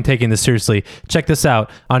were fucking taking this seriously. Check this out.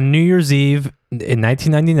 On New Year's Eve in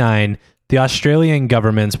 1999, the Australian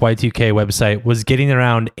government's Y2K website was getting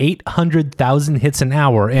around 800,000 hits an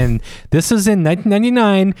hour. And this is in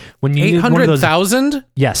 1999 when you needed one of those. 800,000?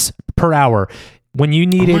 Yes, per hour. When you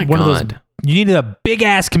needed one of those. You needed a big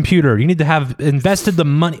ass computer. You need to have invested the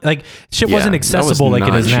money. Like shit wasn't accessible like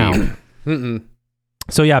it is now.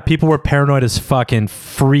 So yeah, people were paranoid as fuck and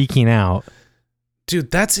freaking out. Dude,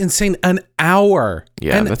 that's insane. An hour.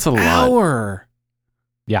 Yeah, that's a lot. Hour.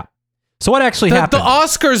 Yeah. So what actually happened? The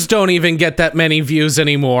Oscars don't even get that many views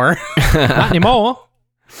anymore. Not anymore.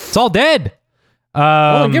 It's all dead.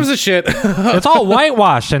 No one gives a shit. It's all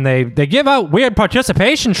whitewashed, and they give out weird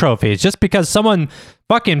participation trophies just because someone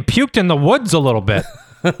fucking puked in the woods a little bit.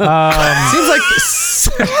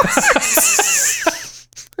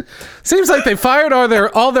 Seems like they fired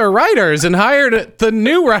all their writers and hired the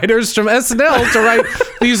new writers from SNL to write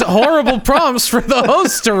these horrible prompts for the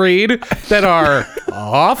host to read that are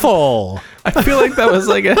awful. I feel like that was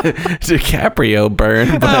like a DiCaprio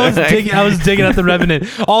burn. But I was digging at the Revenant.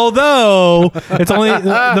 Although it's only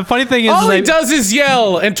the funny thing is, all he does is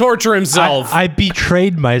yell and torture himself. I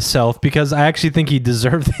betrayed myself because I actually think he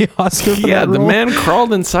deserved the Oscar. For that the role. man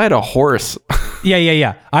crawled inside a horse.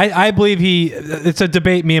 Yeah. I believe it's a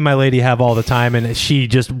debate me and my lady have all the time, and she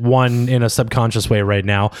just won in a subconscious way right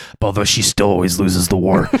now, although she still always loses the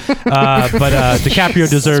war. But DiCaprio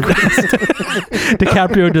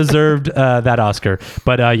deserved that Oscar.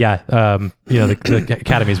 But the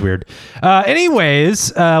Academy's weird.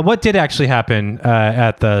 Anyways, what did actually happen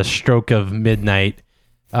at the stroke of midnight?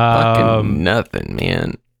 Fucking nothing,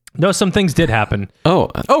 man. No, some things did happen. Oh,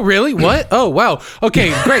 really? What? Oh, wow.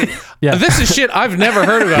 Okay, great. Yeah. This is shit I've never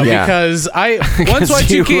heard about because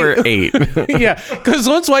once You Y2K were 8. yeah, because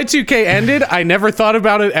once Y2K ended, I never thought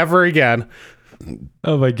about it ever again.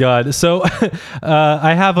 Oh my God. So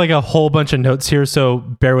I have like a whole bunch of notes here, so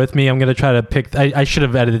bear with me. I'm going to try to pick. I should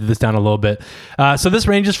have edited this down a little bit. So this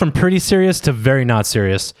ranges from pretty serious to very not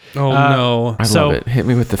serious. Oh, no. I love it. Hit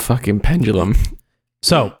me with the fucking pendulum.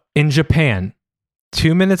 So in Japan,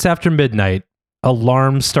 2 minutes after midnight,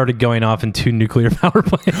 alarms started going off in 2 nuclear power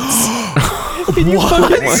plants. Can you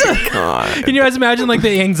Can you guys imagine like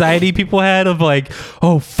the anxiety people had of like,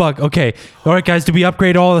 oh fuck, okay, all right guys, did we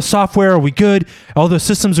upgrade all the software? Are we good? All the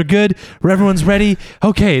systems are good? Everyone's ready?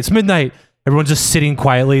 Okay, it's midnight. Everyone's just sitting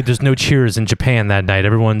quietly. There's no cheers in Japan that night.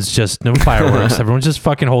 Everyone's just no fireworks. Everyone's just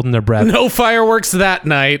fucking holding their breath. No fireworks that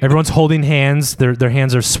night. Everyone's holding hands. Their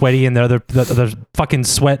hands are sweaty, and the fucking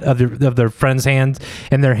sweat of their friend's hand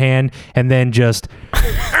in their hand, and then just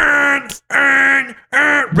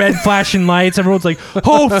red flashing lights. Everyone's like,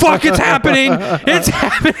 "Oh fuck, it's happening! It's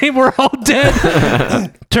happening! We're all dead."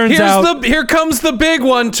 Here comes the big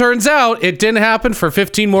one. Turns out it didn't happen for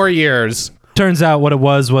 15 more years. Turns out what it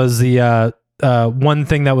was the one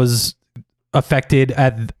thing that was affected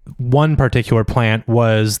at one particular plant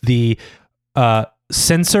was the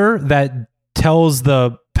sensor that tells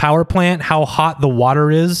the power plant how hot the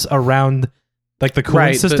water is around like the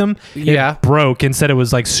cooling system. It broke and said it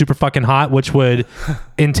was like super fucking hot, which would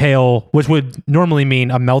normally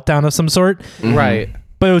mean a meltdown of some sort. Mm-hmm. Right.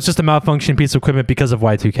 But it was just a malfunction piece of equipment because of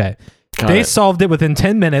Y2K. They solved it within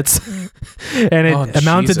 10 minutes, and it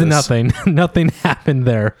amounted to nothing. Nothing happened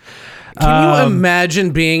there. Can you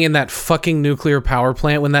imagine being in that fucking nuclear power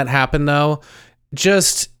plant when that happened, though?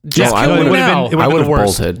 Just I would have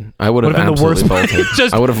bolted. I would have absolutely bolted.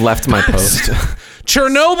 I would have left my post.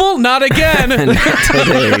 Chernobyl, not again. Not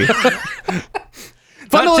today.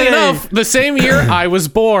 Funnily today. enough, the same year I was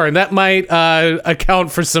born. That might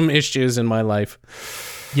account for some issues in my life.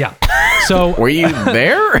 Yeah. So Were you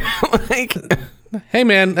there? Like, Hey,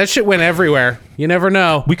 man, that shit went everywhere. You never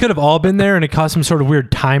know. we could have all been there, and it caused some sort of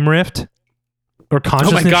weird time rift or Oh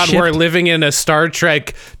consciousness my God, shift. we're living in a Star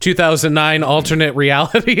Trek 2009 alternate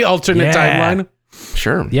reality, alternate Yeah. timeline.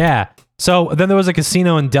 sure. Yeah. So then there was a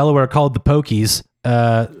casino in Delaware called the Pokies.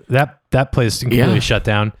 That place completely Yeah. shut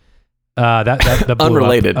down. That blew up.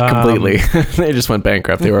 Unrelated, completely. They just went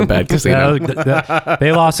bankrupt. They were a bad casino.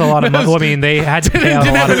 They lost a lot of money. Well, I mean, they had to pay out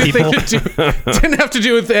a lot of people. Didn't have to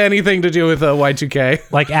do with anything to do with Y2K.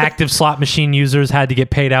 Like active slot machine users had to get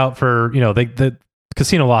paid out for, the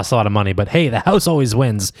casino lost a lot of money, but hey, the house always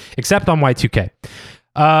wins, except on Y2K.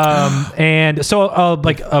 And so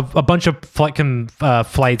like a bunch of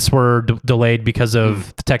flights were delayed because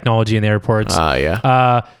of the technology in the airports.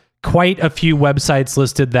 Yeah. Quite a few websites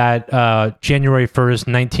listed that January 1st,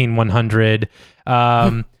 19100.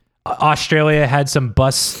 Australia had some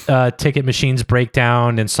bus ticket machines break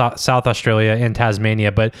down in South Australia and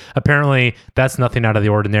Tasmania, but apparently that's nothing out of the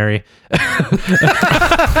ordinary.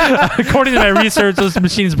 According to my research, those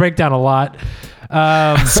machines break down a lot.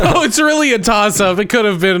 So it's really a toss-up. It could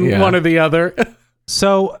have been Yeah. one or the other.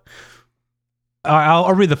 So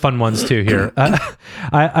I'll read the fun ones too here.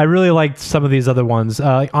 I really liked some of these other ones.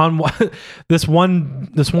 This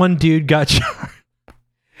one dude got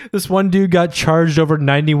charged over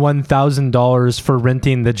 $91,000 for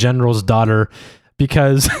renting the general's daughter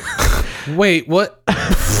because Wait, what?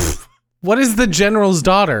 What is the general's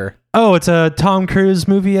daughter? it's a Tom Cruise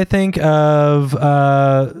movie, I think, of it's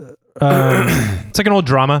like an old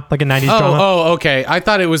drama, like a 90s drama. Oh, okay. I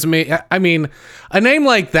thought it was me. I mean, a name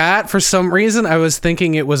like that, for some reason, I was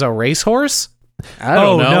thinking it was a racehorse. I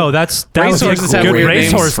don't know. No, that was Racehorses a have good weird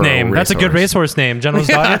names racehorse for a name. That's a good racehorse. racehorse name. General's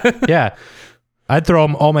daughter. Yeah, I'd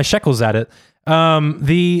throw all my shekels at it. No,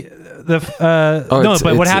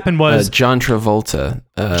 but what happened was John Travolta.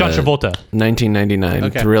 John Travolta. 1999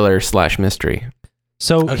 Okay. thriller/mystery.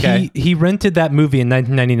 So Okay. he rented that movie in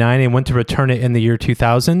 1999 and went to return it in the year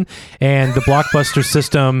 2000. And the Blockbuster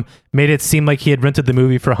system made it seem like he had rented the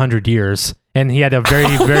movie for 100 years. And he had a very,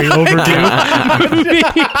 very overdue movie.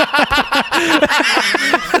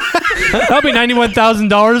 That'll be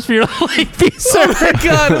 $91,000 for your late fee, sir. Oh my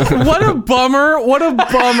God, what a bummer. What a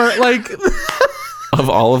bummer. Like, Of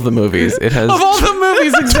all of the movies, it has of all the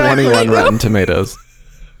movies, exactly. 21 Rotten Tomatoes.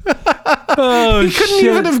 Oh, He couldn't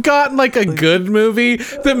even have gotten like a good movie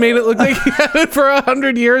that made it look like he had it for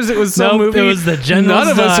 100 years. It was some Nope, movie it was the General's none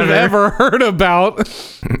of us have Daughter. ever heard about.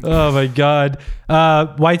 Oh my God.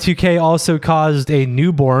 Y2K also caused a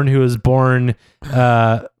newborn who was born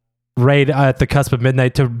right at the cusp of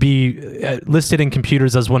midnight to be listed in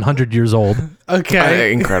computers as 100 years old.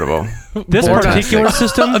 Okay. Incredible. This Born particular fantastic.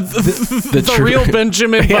 system, The real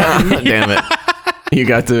Benjamin Button. Damn it. You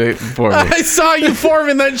got to for me. I saw you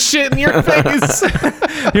forming that shit in your face.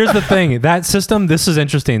 here's the thing. That system, this is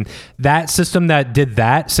interesting. That system that did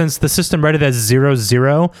that, since the system read it as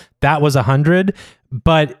 00, that was 100.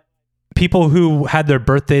 But people who had their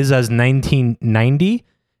birthdays as 1990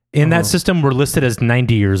 in that system were listed as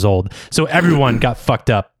 90 years old. So everyone got fucked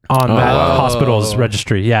up on that hospital's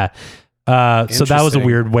registry. Yeah. So that was a Interesting.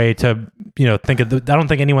 weird way to, think of I don't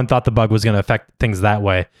think anyone thought the bug was going to affect things that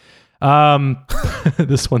way.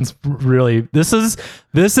 This one's really, this is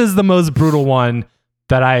the most brutal one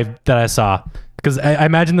that I saw, because I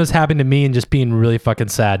imagine this happened to me and just being really fucking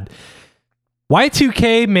sad.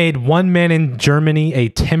 Y2K made one man in Germany a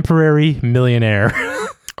temporary millionaire.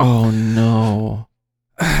 Oh no.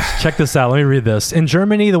 Check this out. Let me read this. In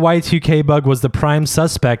Germany, the Y2K bug was the prime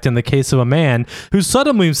suspect in the case of a man who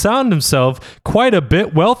suddenly found himself quite a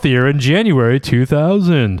bit wealthier in January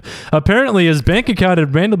 2000. Apparently, his bank account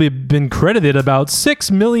had randomly been credited about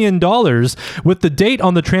 $6 million, with the date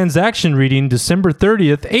on the transaction reading December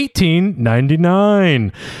 30th,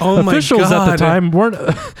 1899. Oh my Officials at the God. time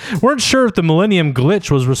weren't sure if the Millennium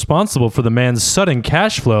Glitch was responsible for the man's sudden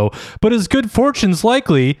cash flow, but his good fortunes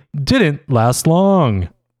likely didn't last long.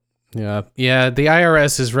 Yeah, the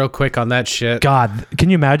IRS is real quick on that shit. God, can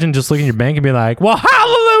you imagine just looking at your bank and be like, well,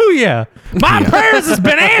 hallelujah! My prayers has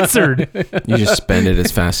been answered. You just spend it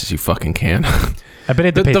as fast as you fucking can. I bet he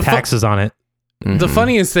had to pay The fu- taxes on it. The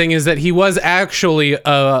funniest thing is that he was actually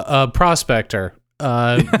a prospector.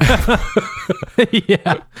 Yeah.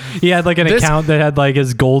 He had like an This- account that had like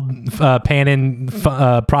his gold pan in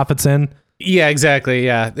profits in. Yeah, exactly.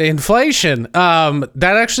 Yeah, the inflation. That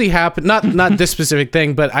actually happened. Not this specific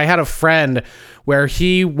thing, but I had a friend where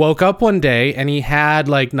he woke up one day and he had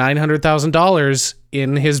like $900,000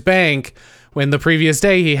 in his bank when the previous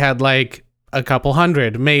day he had like a couple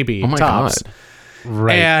hundred, maybe. Oh my tops. God.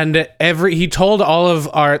 Right. And he told all of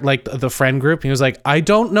our, like, the friend group, he was like, I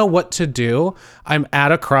don't know what to do. I'm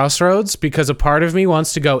at a crossroads because a part of me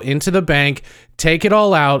wants to go into the bank, take it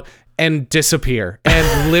all out, and disappear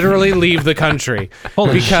and literally leave the country.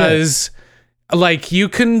 Holy because like you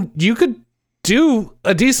could do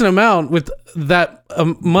a decent amount with that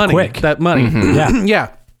money. Quick. That money. Yeah.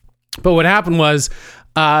 Yeah. But what happened was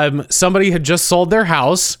somebody had just sold their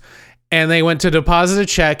house and they went to deposit a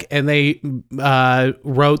check and they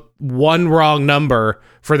wrote one wrong number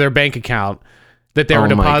for their bank account that they were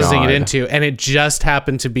Oh my depositing it God. into, and it just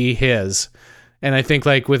happened to be his. And I think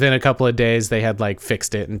like within a couple of days they had like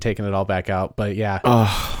fixed it and taken it all back out. But yeah,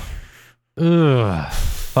 Ugh,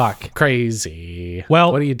 fuck. crazy.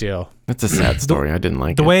 Well- what do you do? That's a sad story. I didn't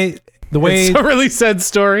like The it. way It's a really sad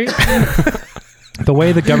story. the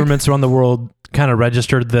way the governments around the world kind of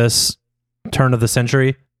registered this turn of the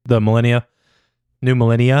century, the millennia, new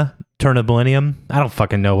millennia, turn of millennium. I don't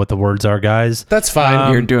fucking know what the words are, guys. That's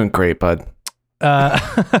fine. You're doing great, bud.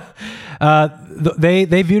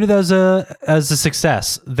 They viewed it as a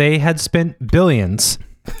success. They had spent billions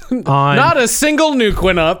on Not a single nuke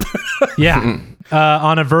went up.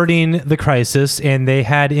 on averting the crisis, and they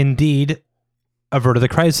had indeed averted the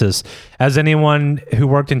crisis. As anyone who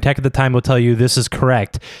worked in tech at the time will tell you, this is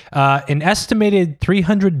correct. An estimated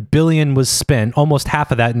 $300 billion was spent, almost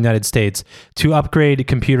half of that in the United States, to upgrade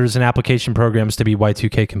computers and application programs to be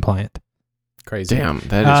Y2K compliant. Crazy. Damn,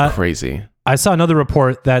 that is crazy. I saw another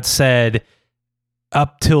report that said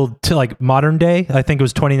up till like modern day, I think it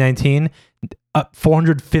was 2019,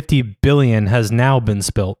 $450 billion has now been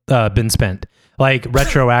spent, like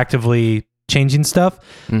retroactively changing stuff.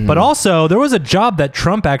 But also, there was a job that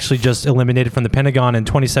Trump actually just eliminated from the Pentagon in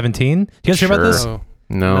 2017. You guys hear about this? Oh,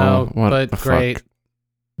 No, what but the fuck? great.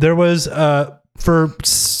 There was for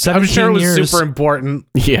 17 I'm sure it was years. super important.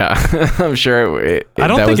 Yeah, I'm sure I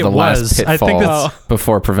don't that think was the it last was. I pitfall think that's-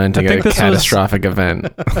 before preventing I think a this was- catastrophic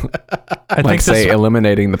event. I Like, think say, this,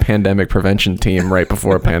 eliminating the pandemic prevention team right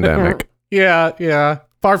before a pandemic. Yeah.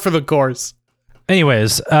 Par for the course.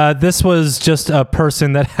 anyways, this was just a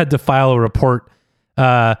person that had to file a report,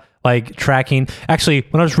 like tracking. Actually,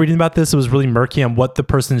 when I was reading about this, it was really murky on what the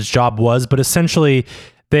person's job was, but essentially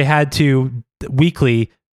they had to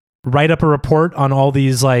weekly write up a report on all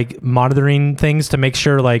these like monitoring things to make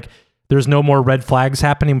sure like there's no more red flags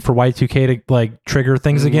happening for Y2K to like trigger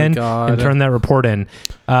things again God. and turn that report in.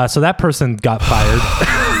 So that person got fired.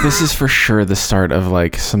 This is for sure the start of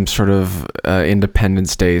like some sort of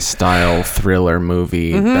Independence Day style thriller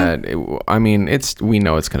movie. I mean, we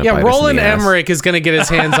know it's gonna. Yeah, bite us in Roland the ass. Emmerich is going to get his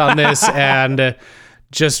hands on this and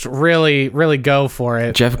just really, really go for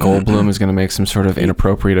it. Jeff Goldblum is gonna make some sort of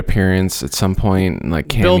inappropriate appearance at some point, like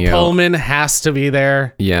cameo. Bill Pullman has to be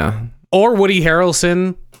there. Yeah, Or Woody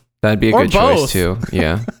Harrelson. that'd be a Or good both. choice too.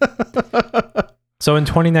 Yeah. So in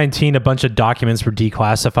 2019, a bunch of documents were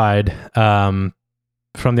declassified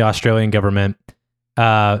from the Australian government.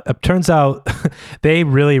 It turns out they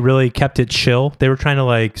really, really kept it chill. They were trying to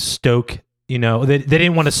like stoke, they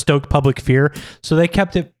didn't want to stoke public fear. So they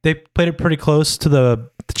played it pretty close to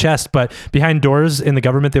the chest, but behind doors in the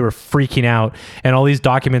government, they were freaking out. And all these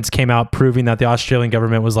documents came out proving that the Australian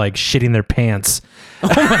government was like shitting their pants. Oh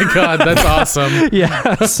my God, that's awesome.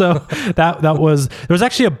 Yeah, so there was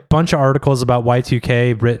actually a bunch of articles about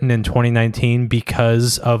Y2K written in 2019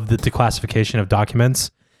 because of the declassification of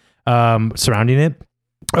documents surrounding it.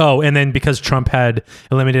 Oh, and then because Trump had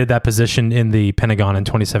eliminated that position in the Pentagon in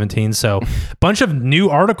 2017. So a bunch of new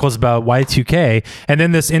articles about Y2K. And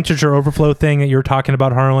then this integer overflow thing that you were talking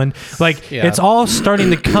about, Harlan. Like, Yeah. it's all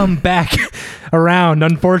starting to come back around,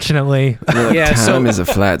 unfortunately. Yeah, Time so is a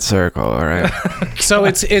flat circle. All right. So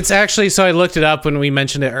it's actually, so I looked it up when we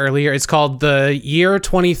mentioned it earlier. It's called the year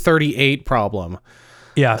 2038 problem.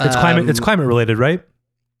 Yeah, it's climate related, right?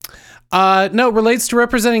 No, it relates to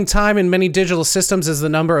representing time in many digital systems as the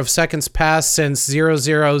number of seconds passed since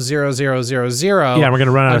 000000. Yeah, we're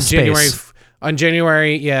gonna run out of space. On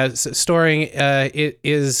January, storing it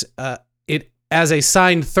is it as a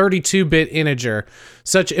signed 32-bit integer.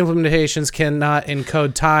 Such implementations cannot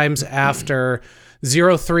encode times after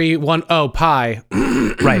 0310 pi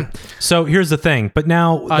Right. So here's the thing. But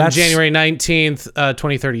now on that's January 19th,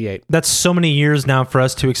 2038. that's so many years now for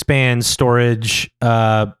us to expand storage,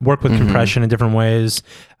 work with compression in different ways.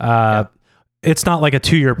 It's not like a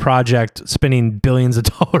 2-year project spending billions of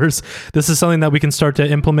dollars. This is something that we can start to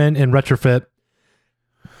implement and retrofit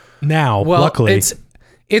now. Well, luckily,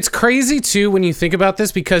 it's crazy too when you think about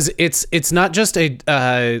this because it's not just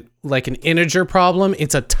a like an integer problem,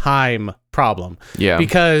 it's a time problem. Yeah.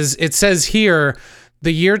 Because it says here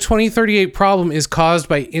The year 2038 problem is caused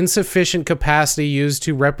by insufficient capacity used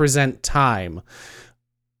to represent time.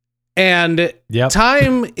 And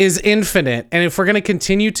time is infinite. And if we're going to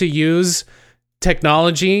continue to use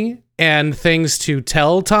technology and things to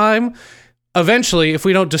tell time, eventually, if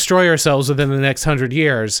we don't destroy ourselves within the next 100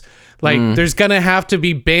 years, there's going to have to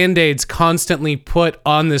be Band-Aids constantly put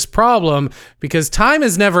on this problem because time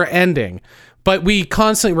is never ending. But we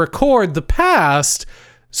constantly record the past,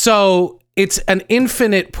 so it's an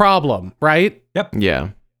infinite problem, right? Yep.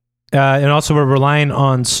 Yeah. And also we're relying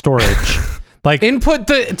on storage. Like input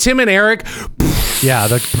the Tim and Eric. Yeah,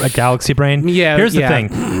 the galaxy brain. Yeah. Here's the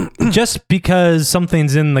thing. Just because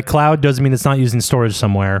something's in the cloud doesn't mean it's not using storage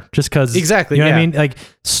somewhere. Just because. Exactly. You know what I mean? Like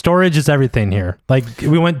storage is everything here. Like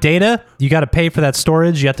we want data. You got to pay for that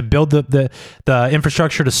storage. You have to build the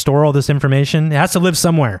infrastructure to store all this information. It has to live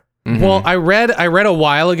somewhere. Mm-hmm. Well, I read a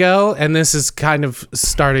while ago, and this is kind of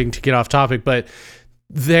starting to get off topic, but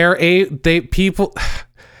they're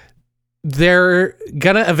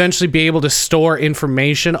gonna eventually be able to store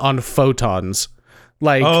information on photons.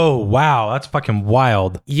 Like, oh wow, that's fucking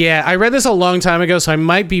wild. Yeah, I read this a long time ago, so I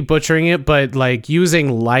might be butchering it, but like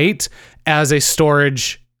using light as a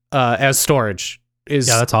storage, is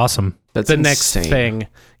that's awesome. That's the insane. next thing.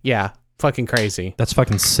 Yeah, fucking crazy. That's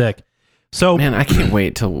fucking sick. So man, I can't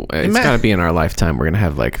wait till it's got to be in our lifetime. We're gonna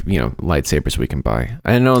have lightsabers we can buy.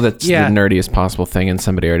 I know that's the nerdiest possible thing, and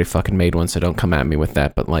somebody already fucking made one, so don't come at me with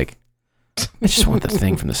that. But like, I just want the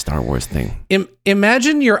thing from the Star Wars thing.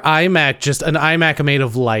 Imagine your iMac, just an iMac made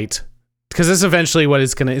of light, because that's eventually what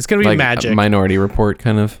it's gonna be like magic. A Minority Report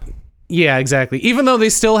kind of. Yeah, exactly. Even though they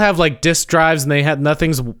still have like disk drives and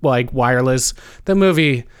nothing's like wireless, the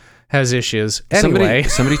movie has issues. Anyway,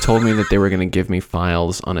 somebody told me that they were going to give me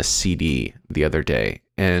files on a CD the other day,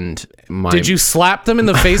 and did you slap them in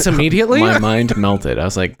the face immediately? My mind melted. I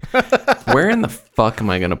was like, where in the fuck am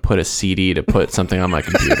I going to put a CD to put something on my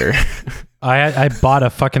computer? I bought a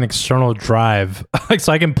fucking external drive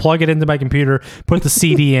so I can plug it into my computer, put the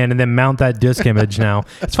CD in, and then mount that disk image now.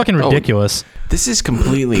 It's fucking ridiculous. This is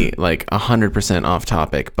completely like 100% off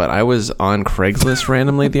topic, but I was on Craigslist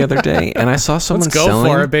randomly the other day, and I saw someone selling... Let's go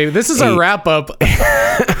for it, baby. This is a wrap-up. I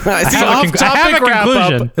have a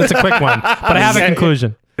conclusion. It's a quick one, but I have a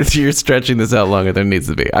conclusion. You're stretching this out longer than it needs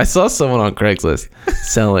to be. I saw someone on Craigslist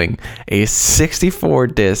selling a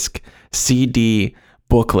 64-disc CD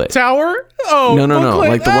booklet. Tower? Oh, no.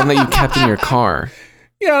 Like the one that you kept in your car.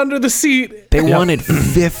 Yeah, under the seat. They wanted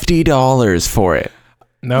 $50 for it.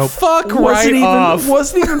 Nope. Fuck off.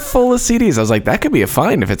 Wasn't even full of CDs. I was like, that could be a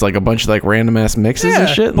find if it's like a bunch of like random ass mixes and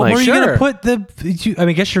shit. But like, where are you gonna put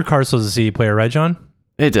I guess your car still has a CD player, right, John?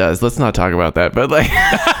 It does. Let's not talk about that. But like,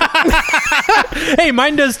 hey,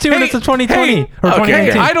 mine does too, and it's a 2020 or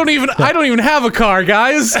 2019. I don't even have a car,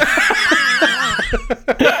 guys.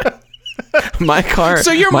 My car.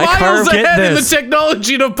 So you're miles ahead in the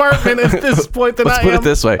technology department at this point than I am. Let's put it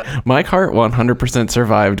this way. My car 100%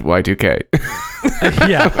 survived Y2K.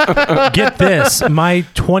 Yeah. Get this. My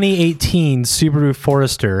 2018 Subaru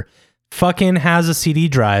Forester fucking has a CD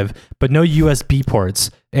drive, but no USB ports.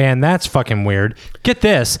 And that's fucking weird. Get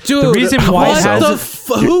this. Dude, the reason why it has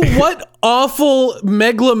what awful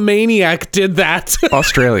megalomaniac did that?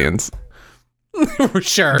 Australians. For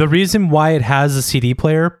sure. The reason why it has a CD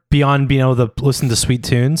player beyond being able to listen to sweet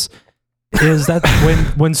tunes is that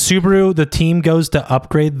when Subaru, the team goes to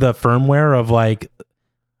upgrade the firmware of like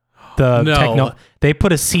the they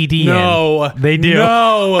put a CD in. They do.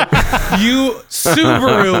 No. You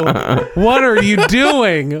Subaru, what are you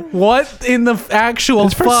doing? What in the actual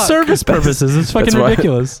It's for service purposes. It's fucking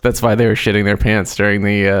ridiculous. That's why they were shitting their pants during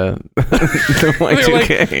the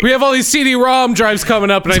Y2K. Like, we have all these CD-ROM drives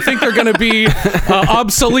coming up, and I think they're going to be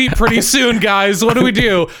obsolete pretty soon, guys. What do we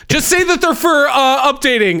do? Just say that they're for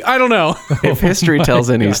updating. I don't know. If history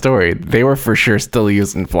tells any story, they were for sure still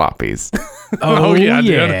using floppies. Oh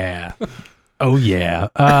yeah. Dude. Oh yeah.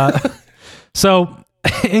 So,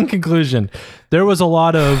 in conclusion, there was a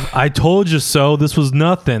lot of "I told you so." This was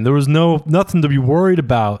nothing. There was nothing to be worried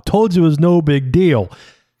about. Told you it was no big deal.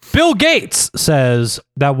 Bill Gates says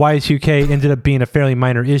that Y2K ended up being a fairly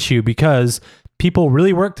minor issue because people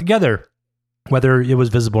really worked together, whether it was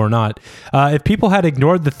visible or not. If people had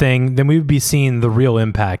ignored the thing, then we would be seeing the real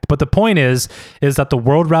impact. But the point is that the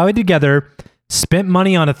world rallied together, spent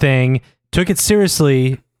money on a thing, took it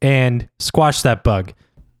seriously, and squashed that bug.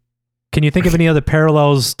 Can you think of any other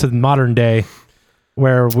parallels to the modern day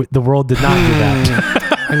where the world did not do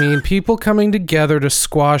that? I mean, people coming together to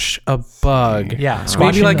squash a bug. Yeah,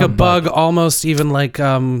 maybe like a bug, almost even like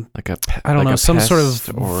I don't know, some sort of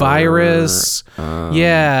virus.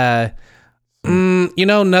 Yeah.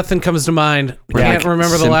 Nothing comes to mind. Can't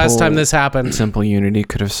remember the last time this happened. Simple unity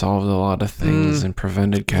could have solved a lot of things and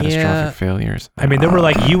prevented catastrophic failures. I mean, there were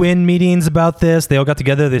like UN meetings about this. They all got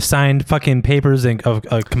together. They signed fucking papers of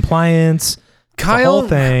compliance. Kyle, the whole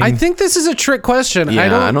thing. I think this is a trick question. Yeah,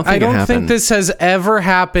 I don't think this has ever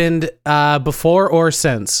happened before or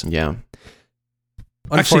since. Yeah.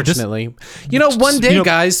 Unfortunately. One day,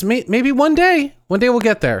 guys, maybe one day we'll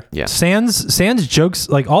get there. Yeah. Sans jokes,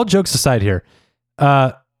 like all jokes aside here,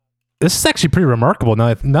 this is actually pretty remarkable.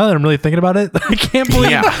 Now that I'm really thinking about it, I can't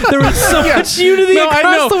believe there was so much unity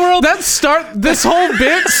across the world. This whole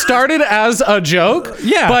bit started as a joke.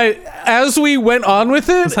 Yeah. But as we went on with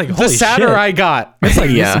it, like, the holy sadder shit. I got. It's like,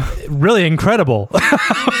 this is really incredible.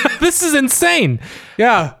 This is insane.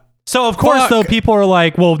 Yeah. So of course, though, people are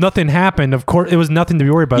like, "Well, nothing happened. Of course, it was nothing to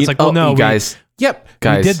be worried about." It's like, "Well, no, guys, we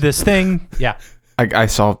guys, did this thing." Yeah, I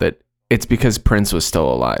solved it. It's because Prince was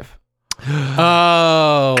still alive.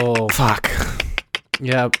 Oh, fuck.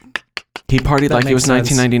 Yep. He partied like it was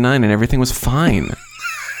 1999 and everything was fine.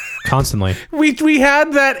 Constantly. We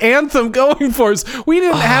had that anthem going for us. We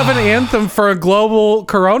didn't have an anthem for a global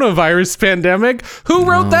coronavirus pandemic. Who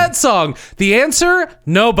wrote that song? The answer?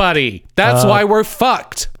 Nobody. That's why we're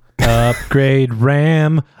fucked. Upgrade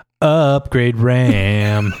RAM. Upgrade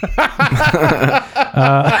RAM.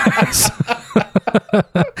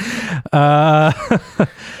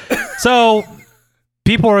 So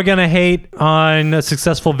people are going to hate on a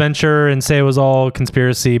successful venture and say it was all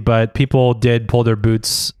conspiracy, but people did pull their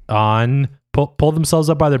boots on, pull themselves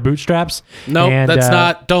up by their bootstraps. No, that's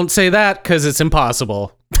not. Don't say that because it's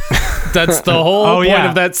impossible. That's the whole point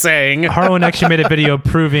of that saying. Harlan actually made a video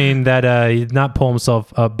proving that he did not pull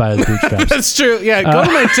himself up by his bootstraps. That's true. Yeah, go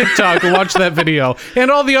to my TikTok and watch that video and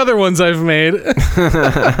all the other ones I've made.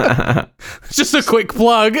 Just a quick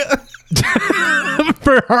plug.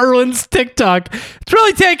 For Harlan's TikTok. It's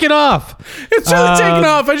really taken off. It's really taken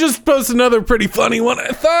off. I just posted another pretty funny one, I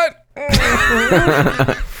thought.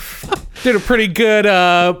 Did a pretty good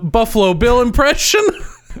Buffalo Bill impression.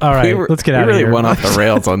 All right, let's get out of here. We really went off the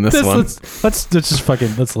rails on this one. Let's just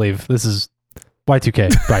fucking, let's leave. This is Y2K.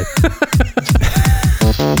 Bye.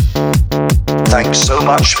 Thanks so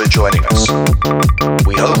much for joining us.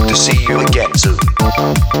 We hope to see you again soon.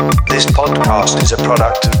 This podcast is a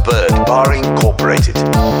product of Bird Bar Incorporated.